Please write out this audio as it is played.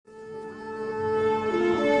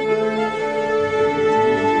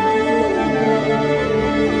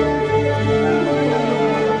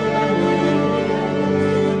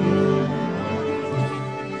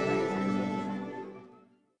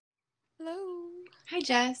Hi,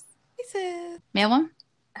 Jess. Hey, sis. Mail one?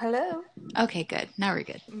 Hello. Okay, good. Now we're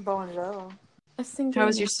good. Bonjour. How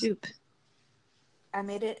was your soup? I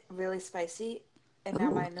made it really spicy, and now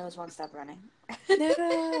my nose won't stop running.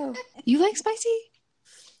 No. You like spicy?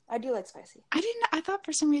 I do like spicy. I thought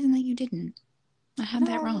for some reason that you didn't. I had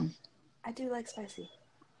that wrong. I do like spicy.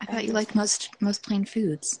 I thought you liked most plain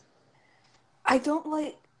foods. I don't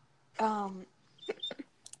like, but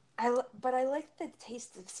I like the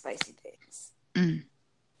taste of spicy things.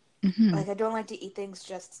 Mm-hmm. Like, I don't like to eat things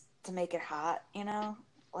just to make it hot,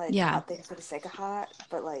 Like, hot things for the sake of hot,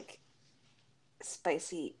 but, like,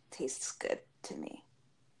 spicy tastes good to me.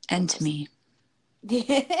 And to me.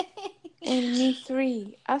 And me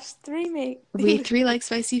three. Us three make... We three like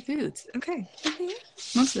spicy foods. Okay.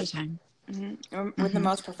 Mm-hmm. Most of the time. We're the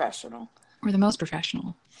most professional. We're the most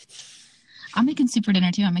professional. I'm making soup for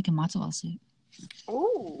dinner, too. I'm making matzo ball soup.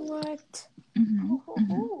 Ooh. What?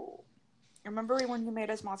 Mm-hmm. Ooh. Remember when you made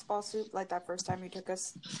us matzo ball soup, like that first time you took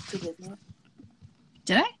us to Disney?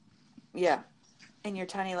 Did I? Yeah. In your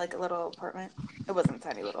tiny, like, little apartment. It wasn't a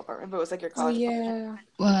tiny little apartment, but it was like your college apartment.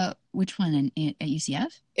 Well, which one? At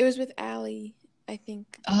UCF? It was with Allie, I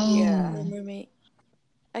think. Oh. Yeah. Her roommate.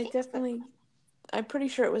 I'm pretty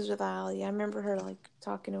sure it was with Allie. I remember her, like,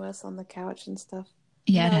 talking to us on the couch and stuff.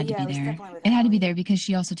 Yeah, it had to be there. It had to be there because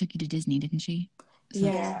she also took you to Disney, didn't she? So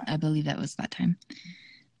yeah. I believe that was that time.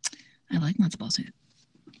 I like matzo ball soup.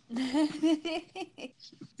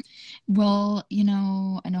 Well, I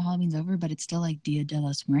know Halloween's over, but it's still like Dia de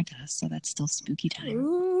los Muertos, so that's still spooky time.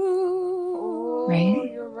 Ooh.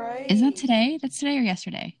 Right? You're right. Is that today? That's today or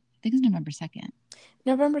yesterday? I think it's November 2nd.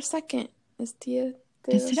 November 2nd is Dia de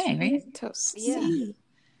It's los today, right? Muertos. Yeah.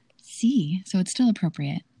 See, so it's still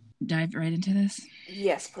appropriate. Dive right into this?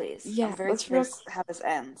 Yes, please. Yeah, I'm very curious how this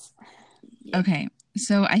ends. Yeah. Okay.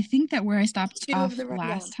 So I think that where I stopped off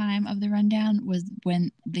last time of the rundown was when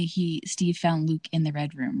Steve found Luke in the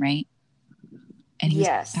red room, right? And he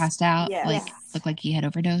was passed out, looked like he had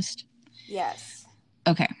overdosed. Yes.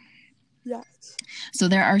 Okay. Yes. So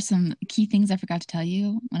there are some key things I forgot to tell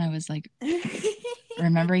you when I was like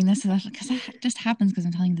remembering this, because that just happens because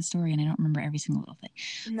I'm telling you the story and I don't remember every single little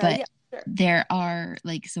thing. No, but sure. There are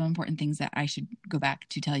like some important things that I should go back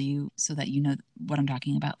to tell you so that you know what I'm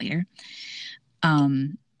talking about later.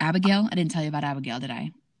 Abigail, I didn't tell you about Abigail, did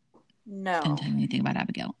I? No. Didn't tell you anything about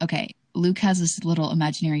Abigail. Okay. Luke has this little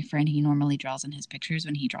imaginary friend he normally draws in his pictures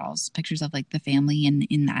when he draws pictures of like the family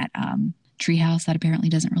in that treehouse that apparently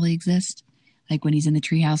doesn't really exist. Like when he's in the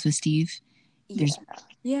treehouse with Steve. There's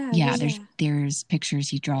pictures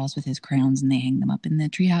he draws with his crayons and they hang them up in the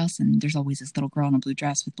treehouse, and there's always this little girl in a blue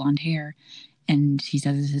dress with blonde hair. And he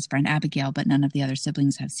says it's his friend Abigail, but none of the other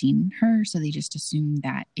siblings have seen her, so they just assume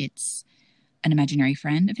that it's an imaginary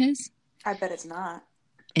friend of his. I bet it's not.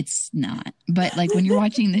 It's not. But like when you're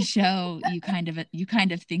watching the show, you kind of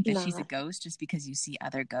think that she's a ghost just because you see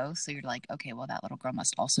other ghosts. So you're like, okay, well, that little girl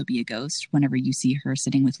must also be a ghost whenever you see her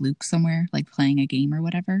sitting with Luke somewhere, like playing a game or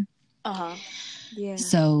whatever. Uh-huh. Yeah.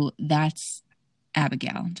 So that's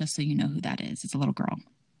Abigail, just so you know who that is. It's a little girl.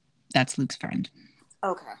 That's Luke's friend.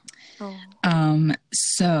 Okay. Oh.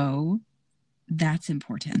 So that's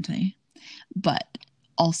important. But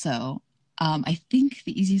also, I think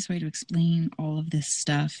the easiest way to explain all of this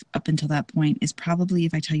stuff up until that point is probably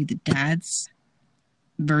if I tell you the dad's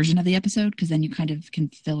version of the episode, because then you kind of can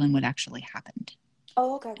fill in what actually happened.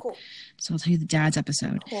 Oh, okay, cool. So I'll tell you the dad's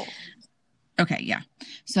episode. Cool. Okay, yeah.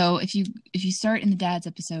 So if you start in the dad's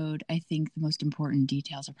episode, I think the most important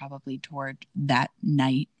details are probably toward that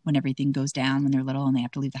night when everything goes down when they're little and they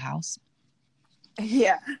have to leave the house.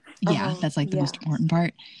 Yeah. Yeah, that's like the most important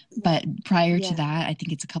part. But prior to that, I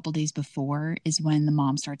think it's a couple days before is when the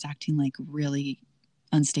mom starts acting like really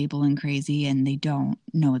unstable and crazy and they don't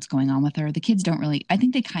know what's going on with her. The kids don't really, I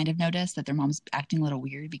think they kind of notice that their mom's acting a little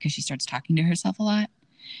weird because she starts talking to herself a lot.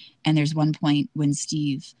 And there's one point when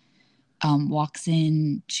Steve walks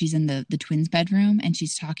in, she's in the twins' bedroom and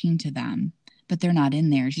she's talking to them, but they're not in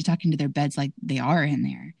there. She's talking to their beds like they are in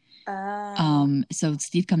there. So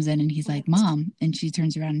Steve comes in and he's like, Mom, and she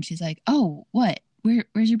turns around and she's like, oh, what?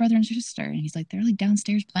 Where's your brother and sister? And he's like, they're like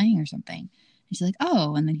downstairs playing or something. And she's like,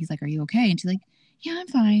 oh, and then he's like, are you okay? And she's like, yeah, I'm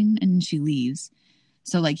fine. And she leaves.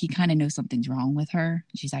 So like he kind of knows something's wrong with her.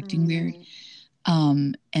 She's acting weird.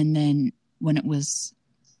 And then when it was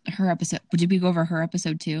her episode, did we go over her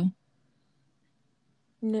episode too?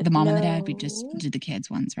 The mom and the dad, we just did the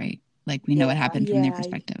kids ones, right? Like we know what happened from their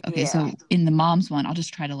perspective. Okay, so in the mom's one, I'll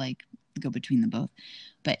just try to like go between them both.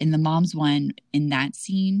 But in the mom's one, in that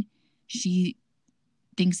scene, she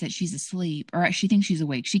thinks that she's asleep, or she thinks she's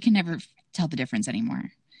awake. She can never tell the difference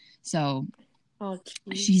anymore. So Oh,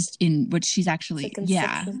 geez. She's in what she's actually,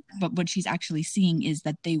 but what she's actually seeing is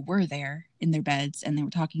that they were there in their beds and they were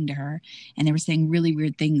talking to her and they were saying really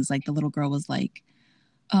weird things. Like the little girl was like,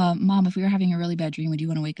 Mom, if we were having a really bad dream, would you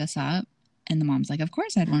want to wake us up? And the mom's like, of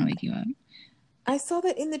course I'd want to wake you up. I saw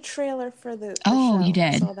that in the trailer for the show. You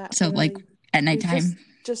did. I saw that so like at nighttime.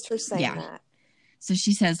 Just her saying that. So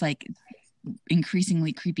she says like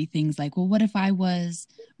increasingly creepy things like, well, what if I was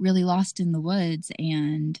really lost in the woods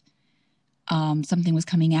and something was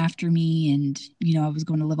coming after me and, you know, I was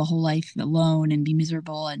going to live a whole life alone and be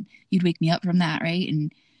miserable and you'd wake me up from that, right?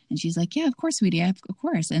 And she's like, yeah, of course, sweetie, of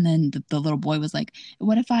course. And then the little boy was like,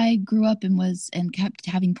 what if I grew up and kept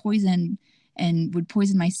having poison and would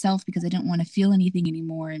poison myself because I didn't want to feel anything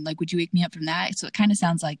anymore? And like, would you wake me up from that? So it kind of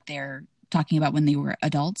sounds like they're talking about when they were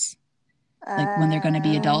adults, like when they're going to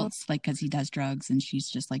be adults, like, because he does drugs and she's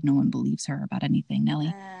just like, no one believes her about anything,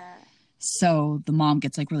 Nellie. So the mom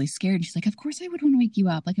gets like really scared. She's like, of course I would want to wake you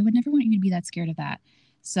up. Like, I would never want you to be that scared of that.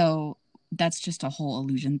 So that's just a whole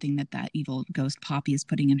illusion thing that evil ghost Poppy is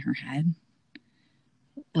putting in her head.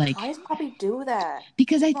 Like, why does Poppy do that?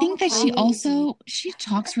 Because I think that she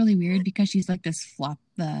talks really weird because she's like this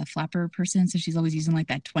flapper person. So she's always using like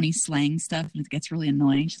that 20 slang stuff and it gets really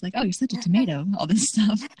annoying. She's like, oh, you're such a tomato, all this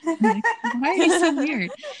stuff. Like, why are you so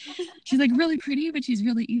weird? She's like really pretty, but she's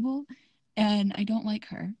really evil. And I don't like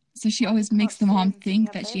her. So she always makes the mom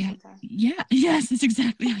think that she had. Yes, that's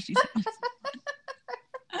exactly how she sounds.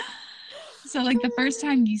 So like the first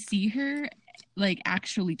time you see her, like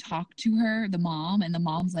actually talk to her, the mom, and the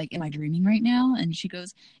mom's like, am I dreaming right now? And she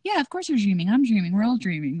goes, yeah, of course you're dreaming. I'm dreaming. We're all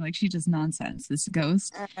dreaming. Like, she just nonsense, this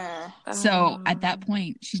ghost. So at that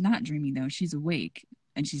point, she's not dreaming though. She's awake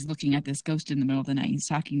and she's looking at this ghost in the middle of the night. He's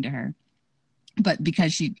talking to her. But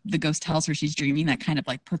because the ghost tells her she's dreaming, that kind of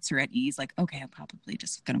like puts her at ease. Like, okay, I'm probably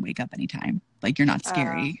just going to wake up anytime. Like, you're not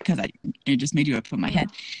scary because it just made you up in my head.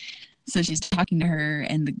 So she's talking to her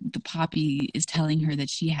and the Poppy is telling her that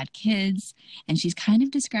she had kids and she's kind of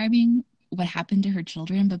describing what happened to her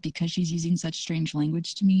children. But because she's using such strange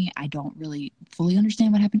language to me, I don't really fully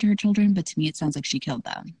understand what happened to her children. But to me, it sounds like she killed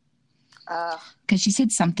them. Because she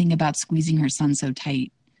said something about squeezing her son so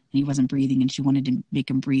tight and he wasn't breathing and she wanted to make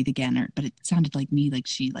him breathe again, but it sounded like me, like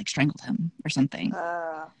she like strangled him or something.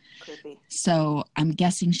 Creepy. So I'm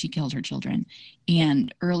guessing she killed her children.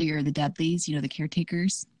 And earlier, the Dudleys, you know, the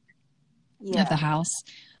caretakers of the house,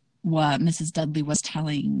 what Mrs. Dudley was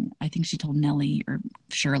telling, I think she told Nellie or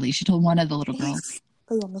Shirley, she told one of the little girls.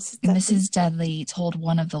 Mrs. Dudley told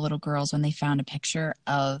one of the little girls when they found a picture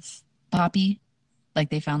of Poppy, like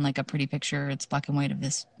they found like a pretty picture, it's black and white, of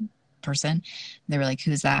this person. They were like,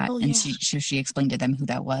 who's that? And she explained to them who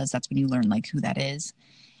that was. That's when you learn like who that is.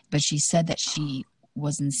 But she said that she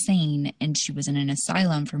was insane and she was in an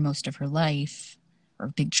asylum for most of her life, or a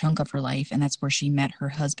big chunk of her life, and that's where she met her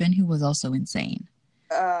husband, who was also insane.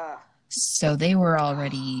 So they were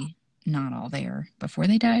already not all there before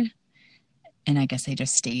they died, and I guess they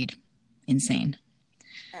just stayed insane.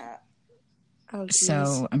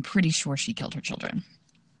 So I'm pretty sure she killed her children.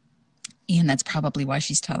 And that's probably why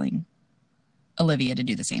she's telling Olivia to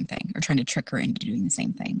do the same thing, or trying to trick her into doing the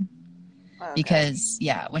same thing. Because,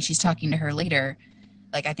 when she's talking to her later,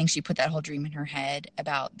 like, I think she put that whole dream in her head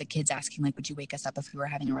about the kids asking, like, would you wake us up if we were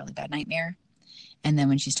having a really bad nightmare? And then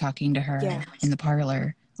when she's talking to her in the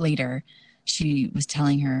parlor later, she was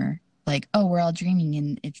telling her, like, oh, we're all dreaming,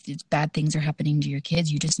 and if bad things are happening to your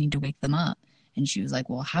kids, you just need to wake them up. And she was like,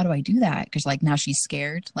 well, how do I do that? Because, like, now she's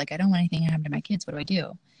scared. Like, I don't want anything to happen to my kids. What do I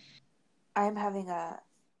do? I'm having a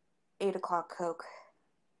 8 o'clock Coke.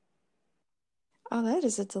 Oh, that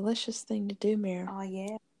is a delicious thing to do, Mary. Oh,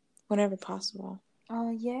 yeah. Whenever possible. Oh,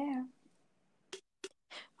 yeah.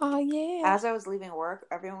 Oh, yeah. As I was leaving work,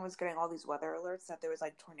 everyone was getting all these weather alerts that there was,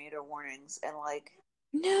 like, tornado warnings. And, like...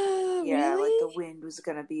 No, yeah, really? like, the wind was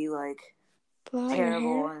gonna be, like, blowing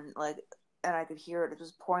terrible. And, like... and I could hear it. It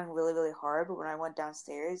was pouring really, really hard. But when I went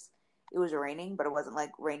downstairs, it was raining. But it wasn't,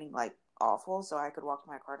 like, raining, like, awful. So I could walk to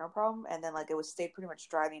my car, no problem. And then, like, it was stayed pretty much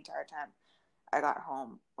dry the entire time I got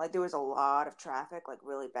home. Like, there was a lot of traffic, like,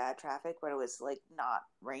 really bad traffic. But it was, like, not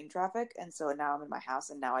rain traffic. And so now I'm in my house.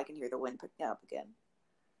 And now I can hear the wind picking up again.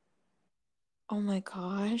 Oh, my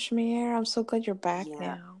gosh, Mare. I'm so glad you're back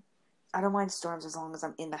now. I don't mind storms as long as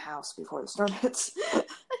I'm in the house before the storm hits.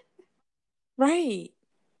 Right.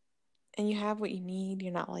 And you have what you need.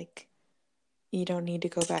 You're not like, you don't need to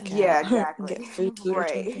go back out. Yeah, exactly. Get food or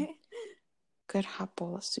something. Good hot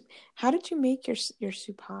bowl of soup. How did you make your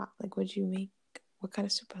soup hot? Like, what kind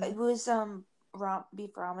of soup? It was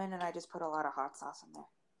beef ramen, and I just put a lot of hot sauce in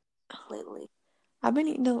there lately. I've been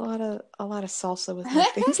eating a lot of salsa with my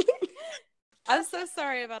things. I'm so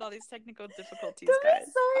sorry about all these technical difficulties, guys.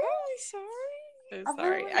 Sorry. So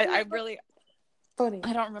sorry. I really Funny.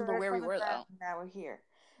 I don't remember where we were though. Now we're here.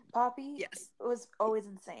 Poppy Yes. was always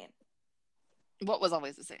insane. What was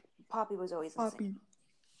always the same? Poppy was always insane.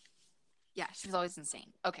 Yeah, she was always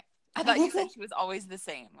insane. Okay. I thought you said she was always the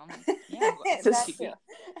same. I'm like, yeah, That's true.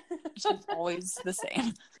 She's always the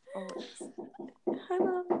same. Always. Hi,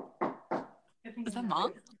 Mom. Is that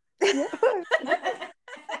Mom? Yeah.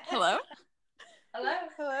 Hello?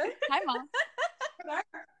 Hello? Hi, Mom.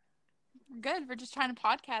 We're good. We're just trying to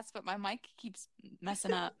podcast, but my mic keeps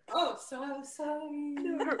messing up. Oh, so sorry.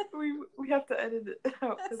 We have to edit it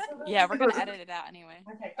out. Yeah, we're going to edit it out anyway.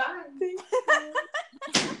 Okay, bye.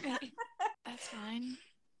 Okay. That's fine.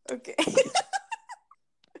 Okay.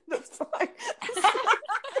 That's fine.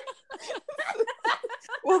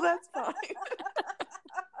 Well, that's fine.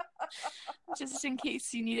 Just in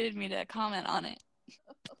case you needed me to comment on it.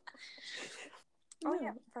 Oh,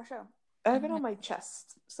 yeah, for sure. I have it on my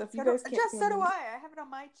chest. So if you guys can't Just see so me- do I. I have it on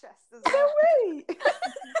my chest as No well. way.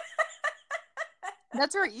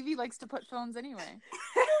 That's where Evie likes to put phones anyway.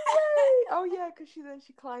 No way. Oh yeah, because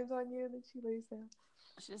she climbs on you and then she lays down.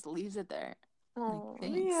 She just leaves it there. Oh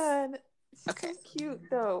thanks. man. She's Okay. so cute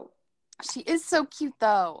though. She is so cute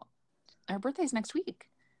though. Her birthday's next week.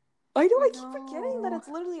 I know. I I keep forgetting that it's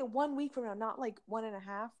literally 1 week from now, not like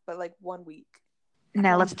 1.5, but like 1 week.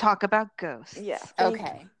 Now let's talk about ghosts. Yeah.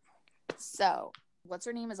 Okay. So, what's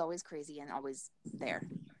her name is always crazy and always there.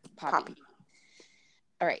 Poppy.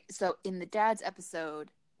 All right. So, in the dad's episode,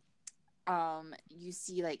 you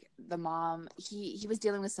see like the mom. He was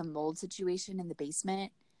dealing with some mold situation in the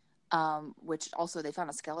basement. Which also they found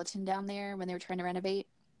a skeleton down there when they were trying to renovate.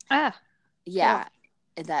 Ah. Yeah.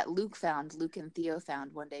 That Luke and Theo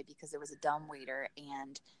found one day because there was a dumbwaiter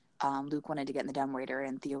and Luke wanted to get in the dumbwaiter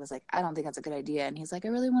and Theo was like, I don't think that's a good idea. And he's like, I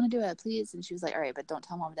really want to do it, please. And she was like, all right, but don't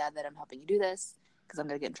tell Mom and Dad that I'm helping you do this because I'm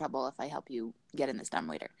going to get in trouble if I help you get in this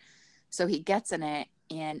dumbwaiter. So he gets in it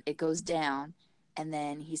and it goes down and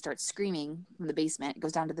then he starts screaming from the basement. It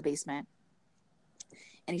goes down to the basement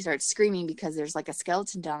and he starts screaming because there's like a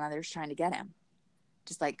skeleton down there trying to get him.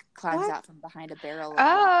 Just like climbs out from behind a barrel.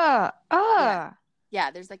 Yeah,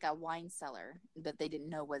 there's like a wine cellar that they didn't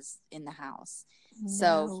know was in the house. No.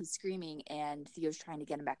 So he's screaming and Theo's trying to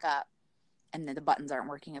get him back up. And then the buttons aren't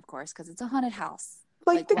working, of course, because it's a haunted house.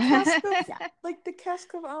 Like the cask of, like the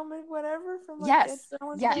cask of almond, whatever from like yes,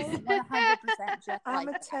 100%. Just like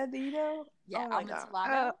Amatadito. Yeah, oh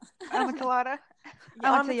Amatillado. Amicalata.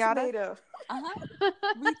 Tomato.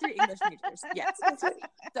 We 3 English majors. Yes.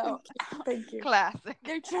 So thank you. Classic.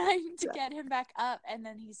 They're trying to get him back up, and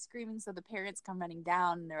then he's screaming. So the parents come running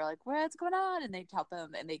down, and they're like, "What's going on?" And they help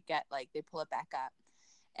him, and they pull it back up,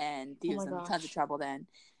 and Theo's in tons of trouble then.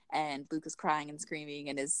 And Luke is crying and screaming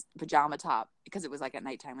in his pajama top because it was like at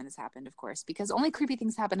nighttime when this happened, of course, because only creepy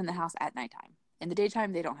things happen in the house at nighttime. In the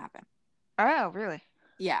daytime, they don't happen. Oh, really?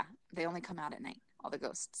 Yeah, they only come out at night, all the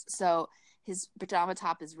ghosts. So his pajama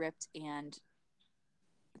top is ripped and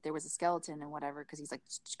there was a skeleton and whatever because he's like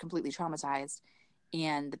completely traumatized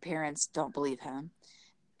and the parents don't believe him.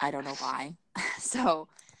 I don't know why. So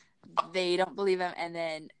they don't believe him. And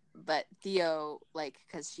then, but Theo, like,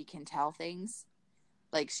 because she can tell things.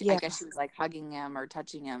 Like, I guess she was, like, hugging him or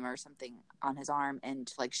touching him or something on his arm.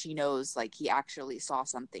 And, like, she knows, like, he actually saw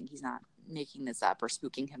something. He's not making this up or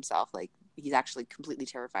spooking himself. Like, he's actually completely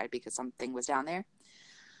terrified because something was down there.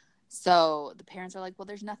 So the parents are like, well,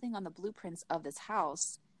 there's nothing on the blueprints of this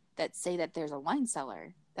house that say that there's a wine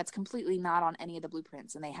cellar. That's completely not on any of the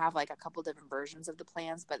blueprints. And they have, like, a couple different versions of the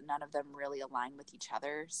plans, but none of them really align with each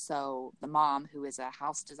other. So the mom, who is a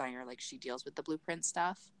house designer, like, she deals with the blueprint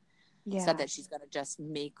stuff. Said that she's going to just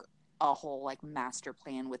make a whole like master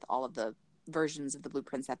plan with all of the versions of the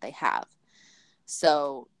blueprints that they have.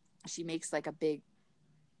 So she makes like a big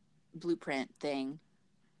blueprint thing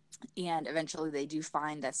and eventually they do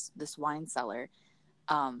find this wine cellar.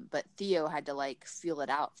 But Theo had to like feel it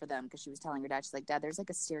out for them because she was telling her dad, she's like, Dad, there's like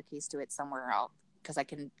a staircase to it somewhere else because I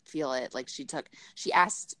can feel it. Like she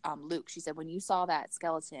asked Luke, she said, when you saw that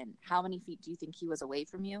skeleton, how many feet do you think he was away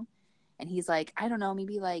from you? And he's like, I don't know,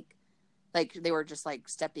 maybe like they were just like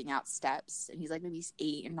stepping out steps and he's like maybe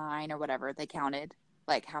 8 or 9 or whatever they counted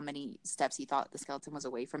like how many steps he thought the skeleton was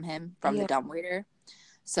away from him from the dumbwaiter.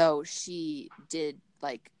 So she did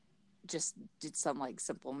some like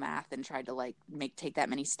simple math and tried to like take that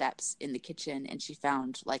many steps in the kitchen and she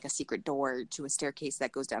found like a secret door to a staircase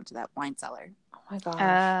that goes down to that wine cellar. Oh my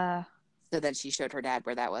gosh. So then she showed her dad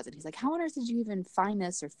where that was and he's like, how on earth did you even find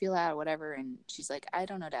this or feel out or whatever? And she's like, I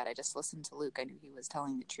don't know, Dad, I just listened to Luke. I knew he was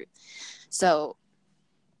telling the truth. So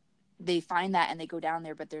they find that and they go down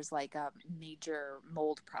there, but there's like a major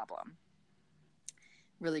mold problem.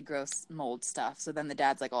 Really gross mold stuff. So then the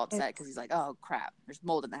dad's like all upset because he's like, oh crap, there's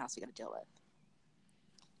mold in the house we got to deal with.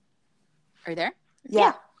 Are you there?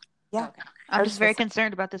 Yeah. Yeah. Okay. I'm just very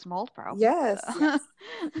concerned about this mold problem. Yes.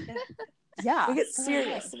 Yeah. We get so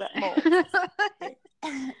serious anyway. about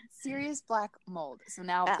mold. Serious black mold. So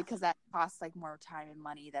now because that costs like more time and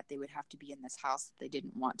money, that they would have to be in this house, they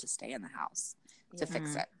didn't want to stay in the house to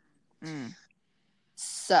fix it.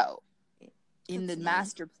 So in the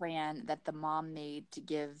master plan that the mom made to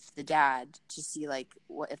give the dad to see like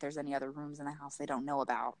what if there's any other rooms in the house they don't know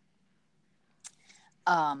about,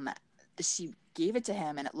 she gave it to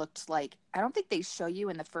him, and it looked like, I don't think they show you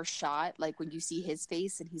in the first shot, like when you see his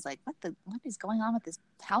face and he's like, what is going on with this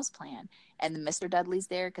house plan? And then Mr. Dudley's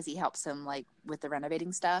there because he helps him like with the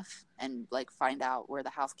renovating stuff and like find out where the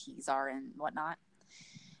house keys are and whatnot.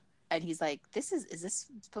 And he's like, is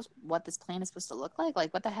this what this plan is supposed to look like?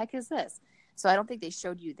 Like, what the heck is this? So I don't think they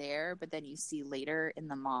showed you there, but then you see later in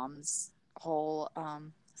the mom's whole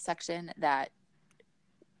section that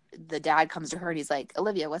the dad comes to her and he's like,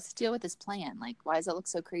 Olivia, what's the deal with this plan? Like, why does it look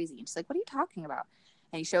so crazy? And she's like, what are you talking about?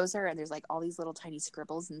 And he shows her, and there's like all these little tiny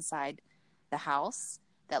scribbles inside the house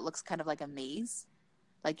that looks kind of like a maze,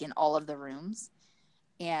 like in all of the rooms.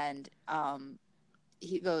 And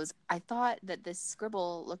he goes, I thought that this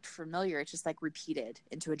scribble looked familiar. It's just like repeated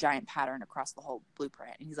into a giant pattern across the whole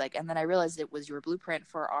blueprint. And he's like, and then I realized it was your blueprint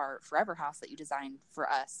for our forever house that you designed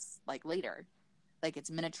for us like later. Like it's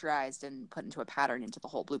miniaturized and put into a pattern into the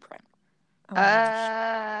whole blueprint.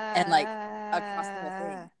 And like across the whole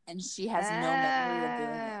thing. And she has no memory of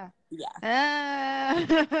doing it.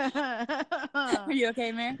 Yeah. Are you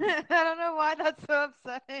okay, Mary? I don't know why that's so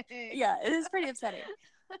upsetting. Yeah, it is pretty upsetting.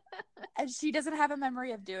 And she doesn't have a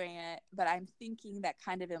memory of doing it, but I'm thinking that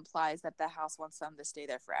kind of implies that the house wants them to stay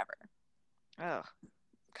there forever. Oh,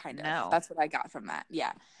 kind of. No. That's what I got from that.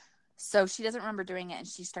 Yeah. So she doesn't remember doing it, and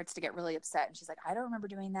she starts to get really upset, and she's like, I don't remember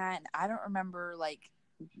doing that, and I don't remember like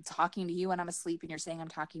talking to you when I'm asleep and you're saying I'm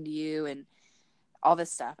talking to you and all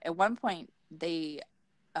this stuff. At one point they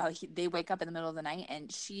wake up in the middle of the night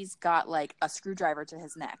and she's got like a screwdriver to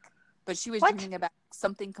his neck, but she was dreaming about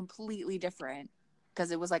something completely different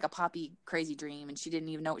because it was like a poppy crazy dream, and she didn't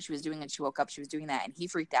even know what she was doing, and she woke up, she was doing that, and he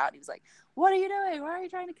freaked out. He was like, what are you doing? Why are you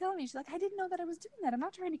trying to kill me? She's like, I didn't know that I was doing that. I'm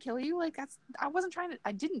not trying to kill you. Like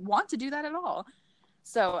I didn't want to do that at all.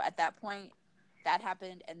 So at that point that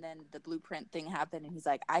happened, and then the blueprint thing happened, and he's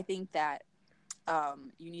like, I think that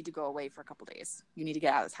you need to go away for a couple days. You need to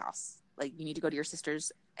get out of this house. Like, you need to go to your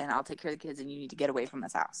sister's, and I'll take care of the kids, and you need to get away from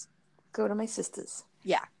this house. Go to my sister's.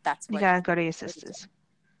 Yeah, that's what you gotta go to your sister's.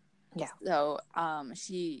 Yeah. So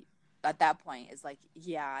she at that point is like,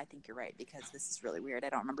 yeah, I think you're right, because this is really weird. I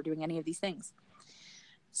don't remember doing any of these things.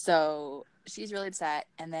 So she's really upset.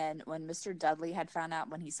 And then when Mr. Dudley had found out,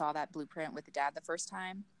 when he saw that blueprint with the dad the first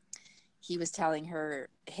time, he was telling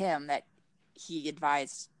him that he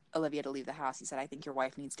advised Olivia to leave the house. He said, I think your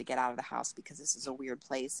wife needs to get out of the house because this is a weird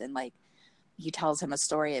place. And like, he tells him a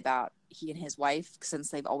story about he and his wife,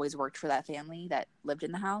 since they've always worked for that family that lived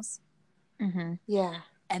in the house. Mm-hmm. Yeah.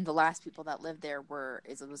 And the last people that lived there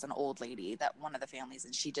it was an old lady, that one of the families,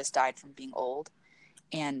 and she just died from being old.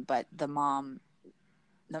 But the mom,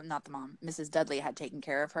 no, not the mom, Mrs. Dudley had taken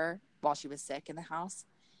care of her while she was sick in the house.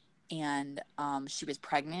 And she was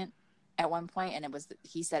pregnant at one point, and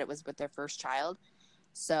he said it was with their first child.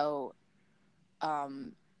 So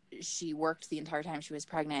she worked the entire time she was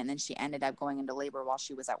pregnant, and then she ended up going into labor while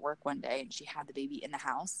she was at work one day, and she had the baby in the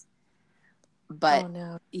house. But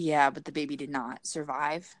but the baby did not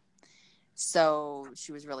survive. So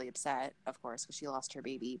she was really upset, of course, because she lost her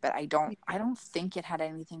baby. But I don't think it had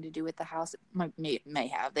anything to do with the house. It may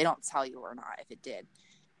have. They don't tell you or not if it did.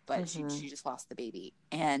 But she just lost the baby.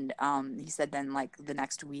 And he said then, like, the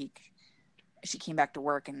next week she came back to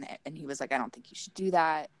work, and he was like, I don't think you should do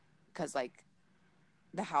that, because like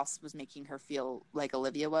the house was making her feel like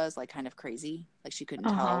Olivia was like kind of crazy, like she couldn't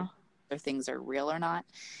tell if things are real or not.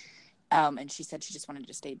 And she said she just wanted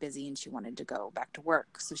to stay busy, and she wanted to go back to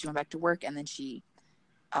work. So she went back to work, and then she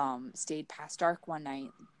stayed past dark one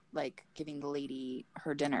night, like giving the lady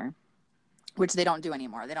her dinner, which they don't do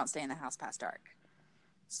anymore. They don't stay in the house past dark.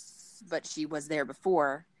 But she was there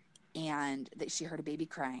before, and she heard a baby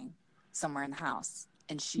crying somewhere in the house,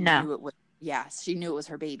 and she knew it was, she knew it was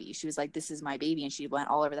her baby. She was like, this is my baby. And she went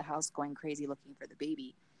all over the house going crazy looking for the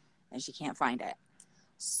baby, and she can't find it.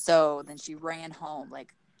 So then she ran home,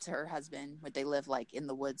 like, to her husband, where they live like in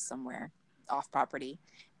the woods somewhere off property,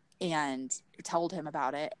 and told him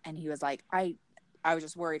about it. And he was like, I was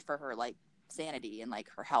just worried for her like sanity and like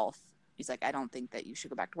her health, He's like, I don't think that you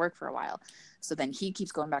should go back to work for a while. So then he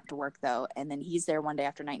keeps going back to work, though. And then he's there one day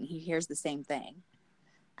after night, and he hears the same thing.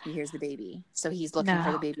 He hears the baby. So he's looking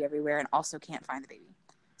for the baby everywhere and also can't find the baby.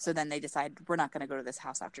 So then they decide, we're not going to go to this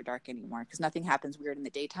house after dark anymore because nothing happens weird in the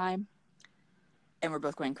daytime. And we're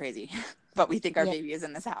both going crazy. But we think our baby is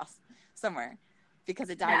in this house somewhere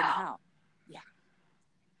because it died in the house. Yeah.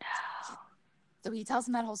 No. So he tells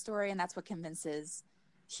him that whole story, and that's what convinces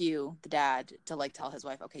Hugh, the dad, to like tell his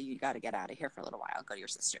wife, okay, you got to get out of here for a little while. Go to your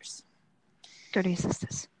sisters. Go to your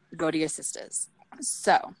sisters. Go to your sisters.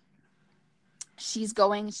 So she's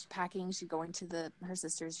packing, she's going to her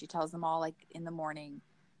sisters. She tells them all like in the morning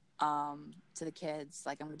to the kids,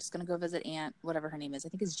 like, I'm just going to go visit Aunt, whatever her name is. I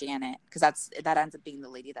think it's Janet, because that ends up being the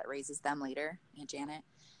lady that raises them later, Aunt Janet.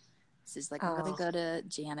 So she's like, I'm going to go to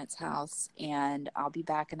Janet's house, and I'll be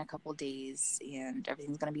back in a couple days, and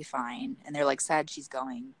everything's going to be fine. And they're like sad she's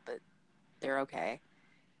going, but they're okay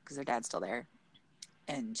because their dad's still there.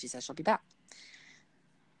 And she says she'll be back.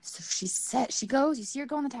 So she goes, you see her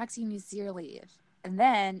go in the taxi and you see her leave. And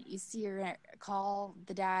then you see her call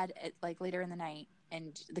the dad at, like, later in the night,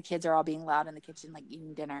 and the kids are all being loud in the kitchen, like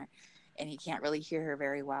eating dinner, and he can't really hear her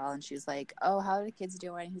very well. And she's like, oh, how are the kids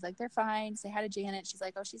doing? He's like, they're fine. Say hi to Janet. She's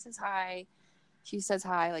like, oh, she says hi. She says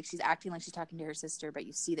hi. Like, she's acting like she's talking to her sister, but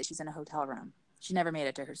you see that she's in a hotel room. She never made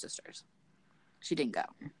it to her sister's. She didn't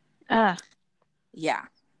go. Yeah.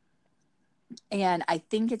 And I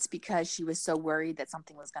think it's because she was so worried that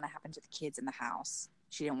something was going to happen to the kids in the house.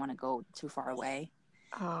 She didn't want to go too far away.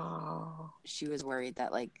 Oh. She was worried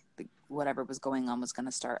that, like, whatever was going on was going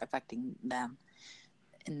to start affecting them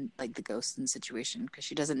in, like, the ghosts and situation, because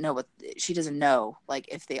she doesn't know,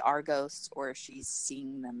 like, if they are ghosts or if she's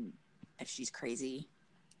seeing them, if she's crazy.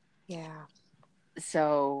 Yeah.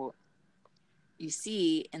 So you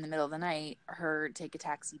see in the middle of the night her take a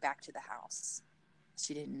taxi back to the house.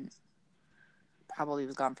 She probably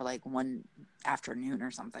was gone for like one afternoon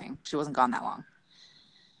or something. She wasn't gone that long.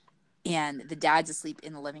 And the dad's asleep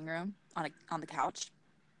in the living room on the couch.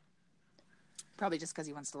 Probably just because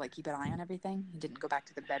he wants to, like, keep an eye on everything. He didn't go back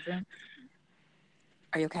to the bedroom.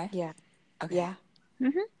 Are you okay? Yeah. Okay. Yeah.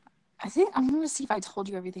 Mm-hmm. I think I'm going to see if I told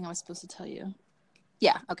you everything I was supposed to tell you.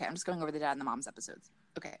 Yeah. Okay. I'm just going over the dad and the mom's episodes.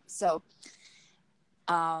 Okay. So,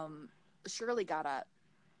 Shirley got up,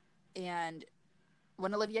 and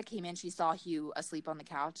when Olivia came in, she saw Hugh asleep on the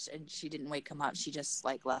couch, and she didn't wake him up. She just,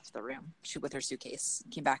 like, left the room with her suitcase,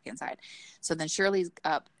 came back inside. So then Shirley's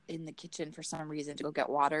up in the kitchen for some reason to go get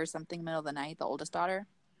water or something, middle of the night, the oldest daughter.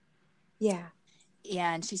 Yeah.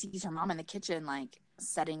 And she sees her mom in the kitchen, like,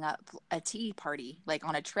 setting up a tea party, like,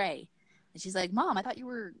 on a tray. And she's like, Mom, I thought you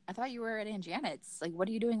were at Aunt Janet's. Like, what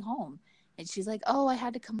are you doing home? And she's like, oh, I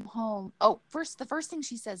had to come home. Oh, the first thing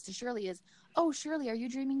she says to Shirley is, oh, Shirley, are you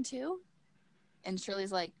dreaming too? And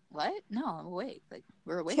Shirley's like, what? No, I'm awake. Like,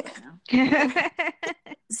 we're awake right now.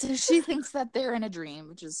 So she thinks that they're in a dream,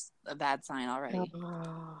 which is a bad sign already.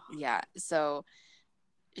 Oh. Yeah. So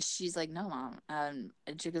she's like, no, Mom. And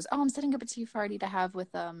she goes, oh, I'm setting up a tea party to have with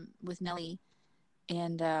Nellie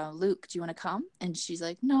and Luke. Do you want to come? And she's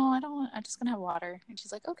like, no, I don't want. I'm just gonna have water. And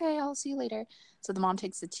she's like, okay, I'll see you later. So the mom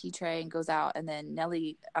takes the tea tray and goes out, and then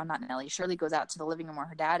Shirley goes out to the living room where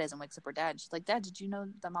her dad is and wakes up her dad. She's like, Dad, did you know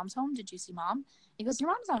that Mom's home? Did you see Mom? He goes, your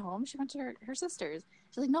mom's not home. She went to her sister's.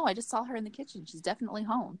 She's like, no, I just saw her in the kitchen. She's definitely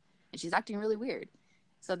home, and she's acting really weird.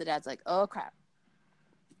 So the dad's like, oh crap.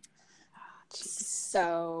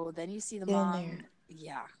 So then you see the mom.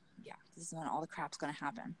 Yeah. This is when all the crap's gonna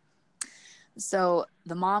happen. So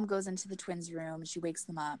the mom goes into the twins' room. She wakes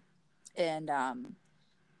them up, and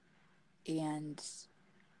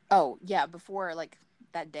oh yeah, before, like,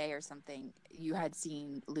 that day or something, you had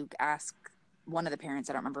seen Luke ask one of the parents,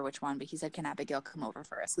 I don't remember which one, but he said, can Abigail come over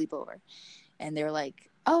for a sleepover? And they were like,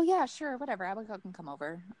 oh yeah, sure, whatever, Abigail can come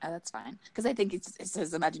over. That's fine, because I think it's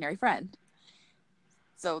his imaginary friend.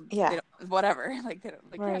 So yeah, whatever, like, they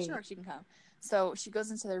don't, like, right. Yeah, sure, she can come. So she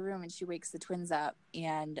goes into their room and she wakes the twins up,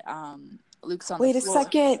 and Luke's on the floor. Wait a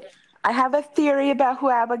second. I have a theory about who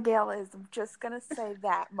Abigail is. I'm just going to say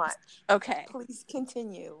that much. Okay. Please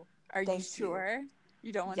continue. Are you sure?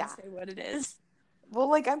 You don't want to say what it is? Well,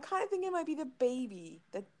 like, I'm kind of thinking it might be the baby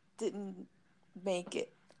that didn't make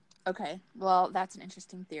it. Okay. Well, that's an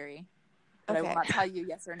interesting theory. But I will not tell you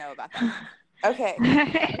yes or no about that.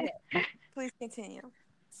 Okay. Please continue.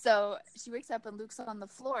 So she wakes up and Luke's on the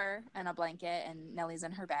floor in a blanket and Nellie's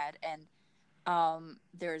in her bed, and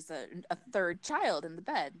there's a third child in the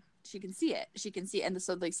bed. She can see it. And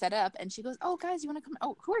so they set up, and she goes, oh, guys, you want to come?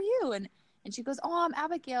 Oh, who are you? And she goes, oh, I'm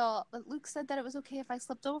Abigail. But Luke said that it was okay if I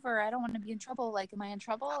slept over. I don't want to be in trouble. Like, am I in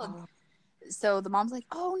trouble? So the mom's like,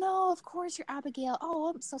 oh no, of course you're Abigail. Oh,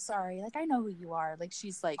 I'm so sorry. Like, I know who you are. Like,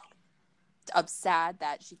 she's like upset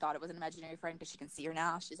that she thought it was an imaginary friend because she can see her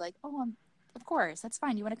now. She's like, oh, of course, that's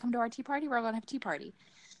fine. You want to come to our tea party? We're gonna have a tea party.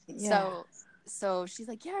 Yeah. So she's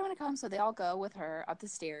like, yeah, I want to come. So they all go with her up the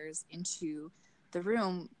stairs into the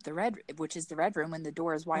room, which is the red room, and the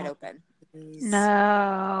door is wide open.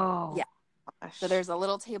 No. Yeah. So there's a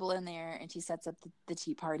little table in there, and she sets up the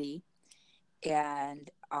tea party, and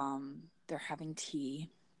they're having tea.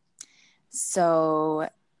 So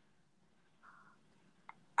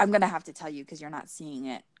I'm going to have to tell you because you're not seeing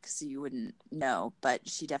it because you wouldn't know, but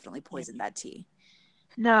she definitely poisoned that tea.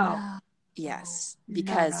 No. Yes.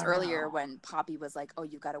 Because earlier when Poppy was like, oh,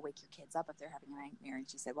 you got to wake your kids up if they're having a nightmare. And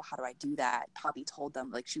she said, well, how do I do that? Poppy told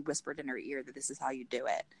them, like, she whispered in her ear that this is how you do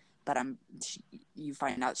it. But you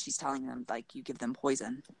find out she's telling them, like, you give them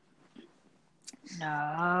poison.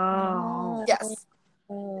 No. Yes.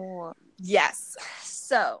 Yes.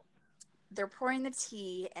 So they're pouring the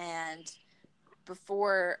tea, and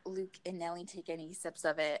before Luke and Nellie take any sips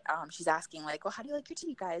of it, she's asking, like, well, how do you like your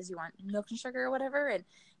tea, guys? You want milk and sugar or whatever? And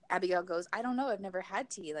Abigail goes, I don't know. I've never had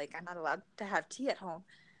tea. Like, I'm not allowed to have tea at home.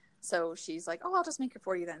 So she's like, oh, I'll just make it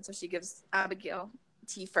for you then. So she gives Abigail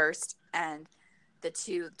tea first, and the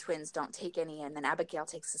two twins don't take any, and then Abigail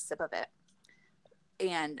takes a sip of it.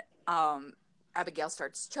 And Abigail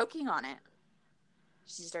starts choking on it.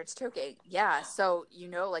 She starts choking. Yeah. So,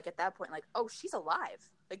 like at that point, like, oh, she's alive.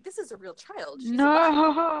 Like, this is a real child. She's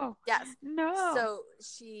alive. Yes. No. So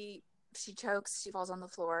she chokes. She falls on the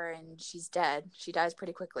floor and she's dead. She dies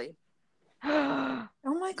pretty quickly. Oh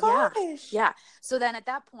my gosh. Yeah. So then at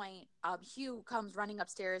that point, Hugh comes running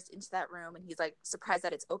upstairs into that room, and he's like surprised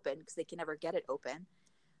that it's open because they can never get it open.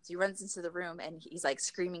 So he runs into the room and he's like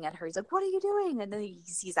screaming at her. He's like, what are you doing? And then he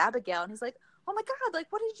sees Abigail and he's like, oh my God, like,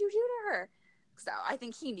 what did you do to her? So I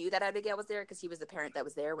think he knew that Abigail was there because he was the parent that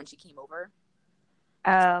was there when she came over.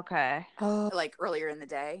 Oh, okay. Like earlier in the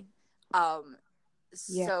day.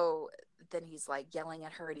 So then he's like yelling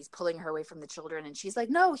at her and he's pulling her away from the children. And she's like,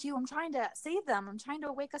 no, Hugh, I'm trying to save them. I'm trying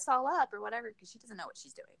to wake us all up or whatever, because she doesn't know what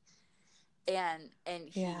she's doing. And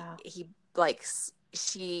he like,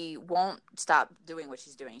 she won't stop doing what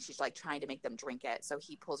she's doing. She's like trying to make them drink it. So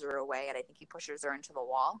he pulls her away, and I think he pushes her into the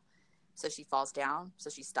wall. So she falls down. So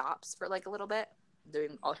she stops for like a little bit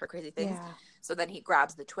doing all her crazy things. Yeah. So then he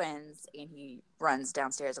grabs the twins and he runs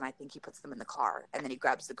downstairs, and I think he puts them in the car, and then he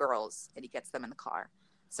grabs the girls and he gets them in the car.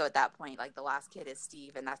 So at that point, like, the last kid is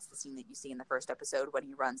Steve, and that's the scene that you see in the first episode when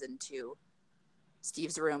he runs into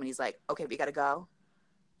Steve's room and he's like, okay, we gotta go.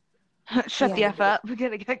 Shut the F up. We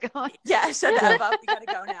gotta get going. Yeah, shut the F up. We gotta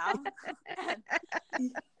go now.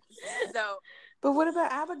 So, but what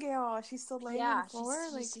about Abigail? She's still laying on the floor?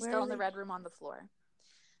 She's still in the red room on the floor.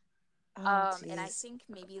 And I think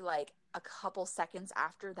maybe like a couple seconds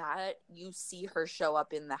after that, you see her show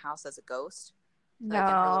up in the house as a ghost. Like, in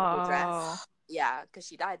her little dress. Yeah, because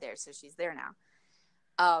she died there, so she's there now.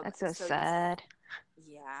 That's so sad.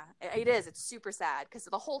 Yeah, it is. It's super sad because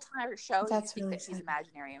the whole time her show, you think that she's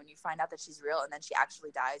imaginary, and when you find out that she's real, and then she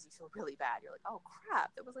actually dies, you feel really bad. You're like, oh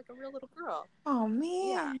crap, that was like a real little girl. Oh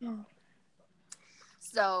man. Yeah.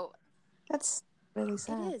 So that's really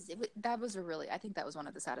sad. It is. I think that was one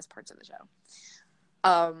of the saddest parts of the show.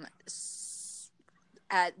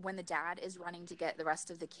 When the dad is running to get the rest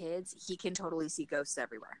of the kids, he can totally see ghosts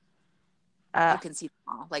everywhere. You can see them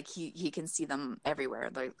all. Like, he can see them everywhere,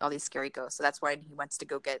 like all these scary ghosts. So that's why he wants to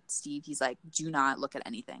go get Steve. He's like, do not look at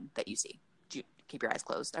anything that you see. Keep your eyes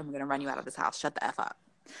closed. I'm going to run you out of this house. Shut the F up.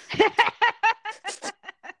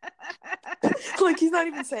 Like, he's not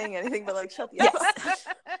even saying anything, but like, shut the F up.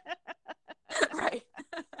 Right.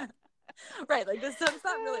 Right. Like, this son's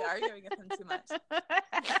not really arguing with him too much.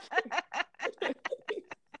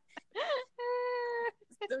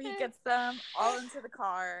 So he gets them all into the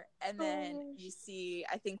car, and then you see,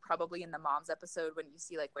 I think probably in the mom's episode, when you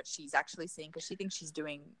see like what she's actually seeing, because she thinks she's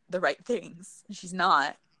doing the right things. She's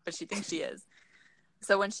not, but she thinks she is.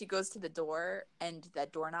 So when she goes to the door and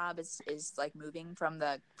that doorknob is like moving from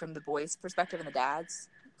the boy's perspective and the dad's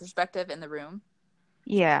perspective in the room.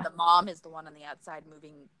 Yeah. The mom is the one on the outside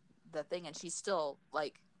moving the thing, and she's still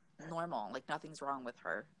like normal, like nothing's wrong with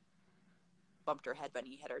her. Bumped her head when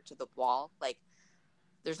he hit her to the wall. Like,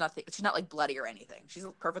 there's nothing, she's not like bloody or anything. She's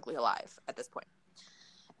perfectly alive at this point.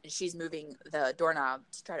 And she's moving the doorknob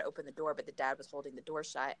to try to open the door, but the dad was holding the door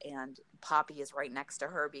shut, and Poppy is right next to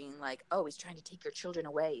her being like, oh, he's trying to take your children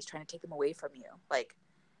away. He's trying to take them away from you. Like,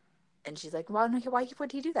 and she's like, well, why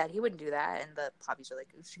would he do that? He wouldn't do that. And the Poppies are like,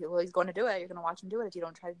 well, he's going to do it. You're going to watch him do it if you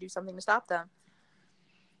don't try to do something to stop them.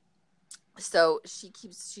 So she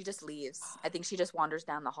just leaves. I think she just wanders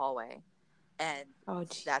down the hallway. And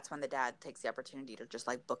that's when the dad takes the opportunity to just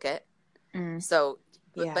like book it. Mm. So,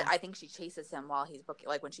 Yeah. but I think she chases him while he's booking.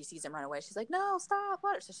 Like when she sees him run away, she's like, "No, stop!"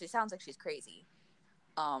 What? So she sounds like she's crazy.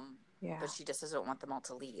 Yeah. But she just doesn't want them all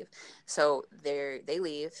to leave. So they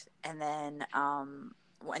leave, and then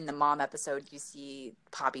in the mom episode, you see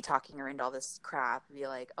Poppy talking her into all this crap, and be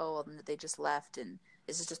like, "Oh, well, they just left, and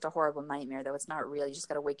this is just a horrible nightmare. Though it's not real. You just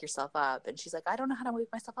got to wake yourself up." And she's like, "I don't know how to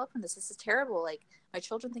wake myself up from this. This is terrible. Like my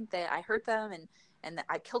children think that I hurt them, and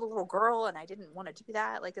I killed a little girl, and I didn't want to do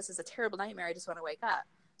that. Like this is a terrible nightmare. I just want to wake up."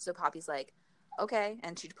 So Poppy's like, "Okay,"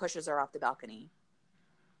 and she pushes her off the balcony.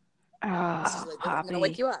 She's like, Poppy. "I'm gonna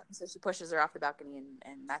wake you up." So she pushes her off the balcony,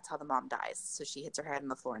 and that's how the mom dies. So she hits her head on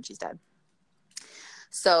the floor and she's dead.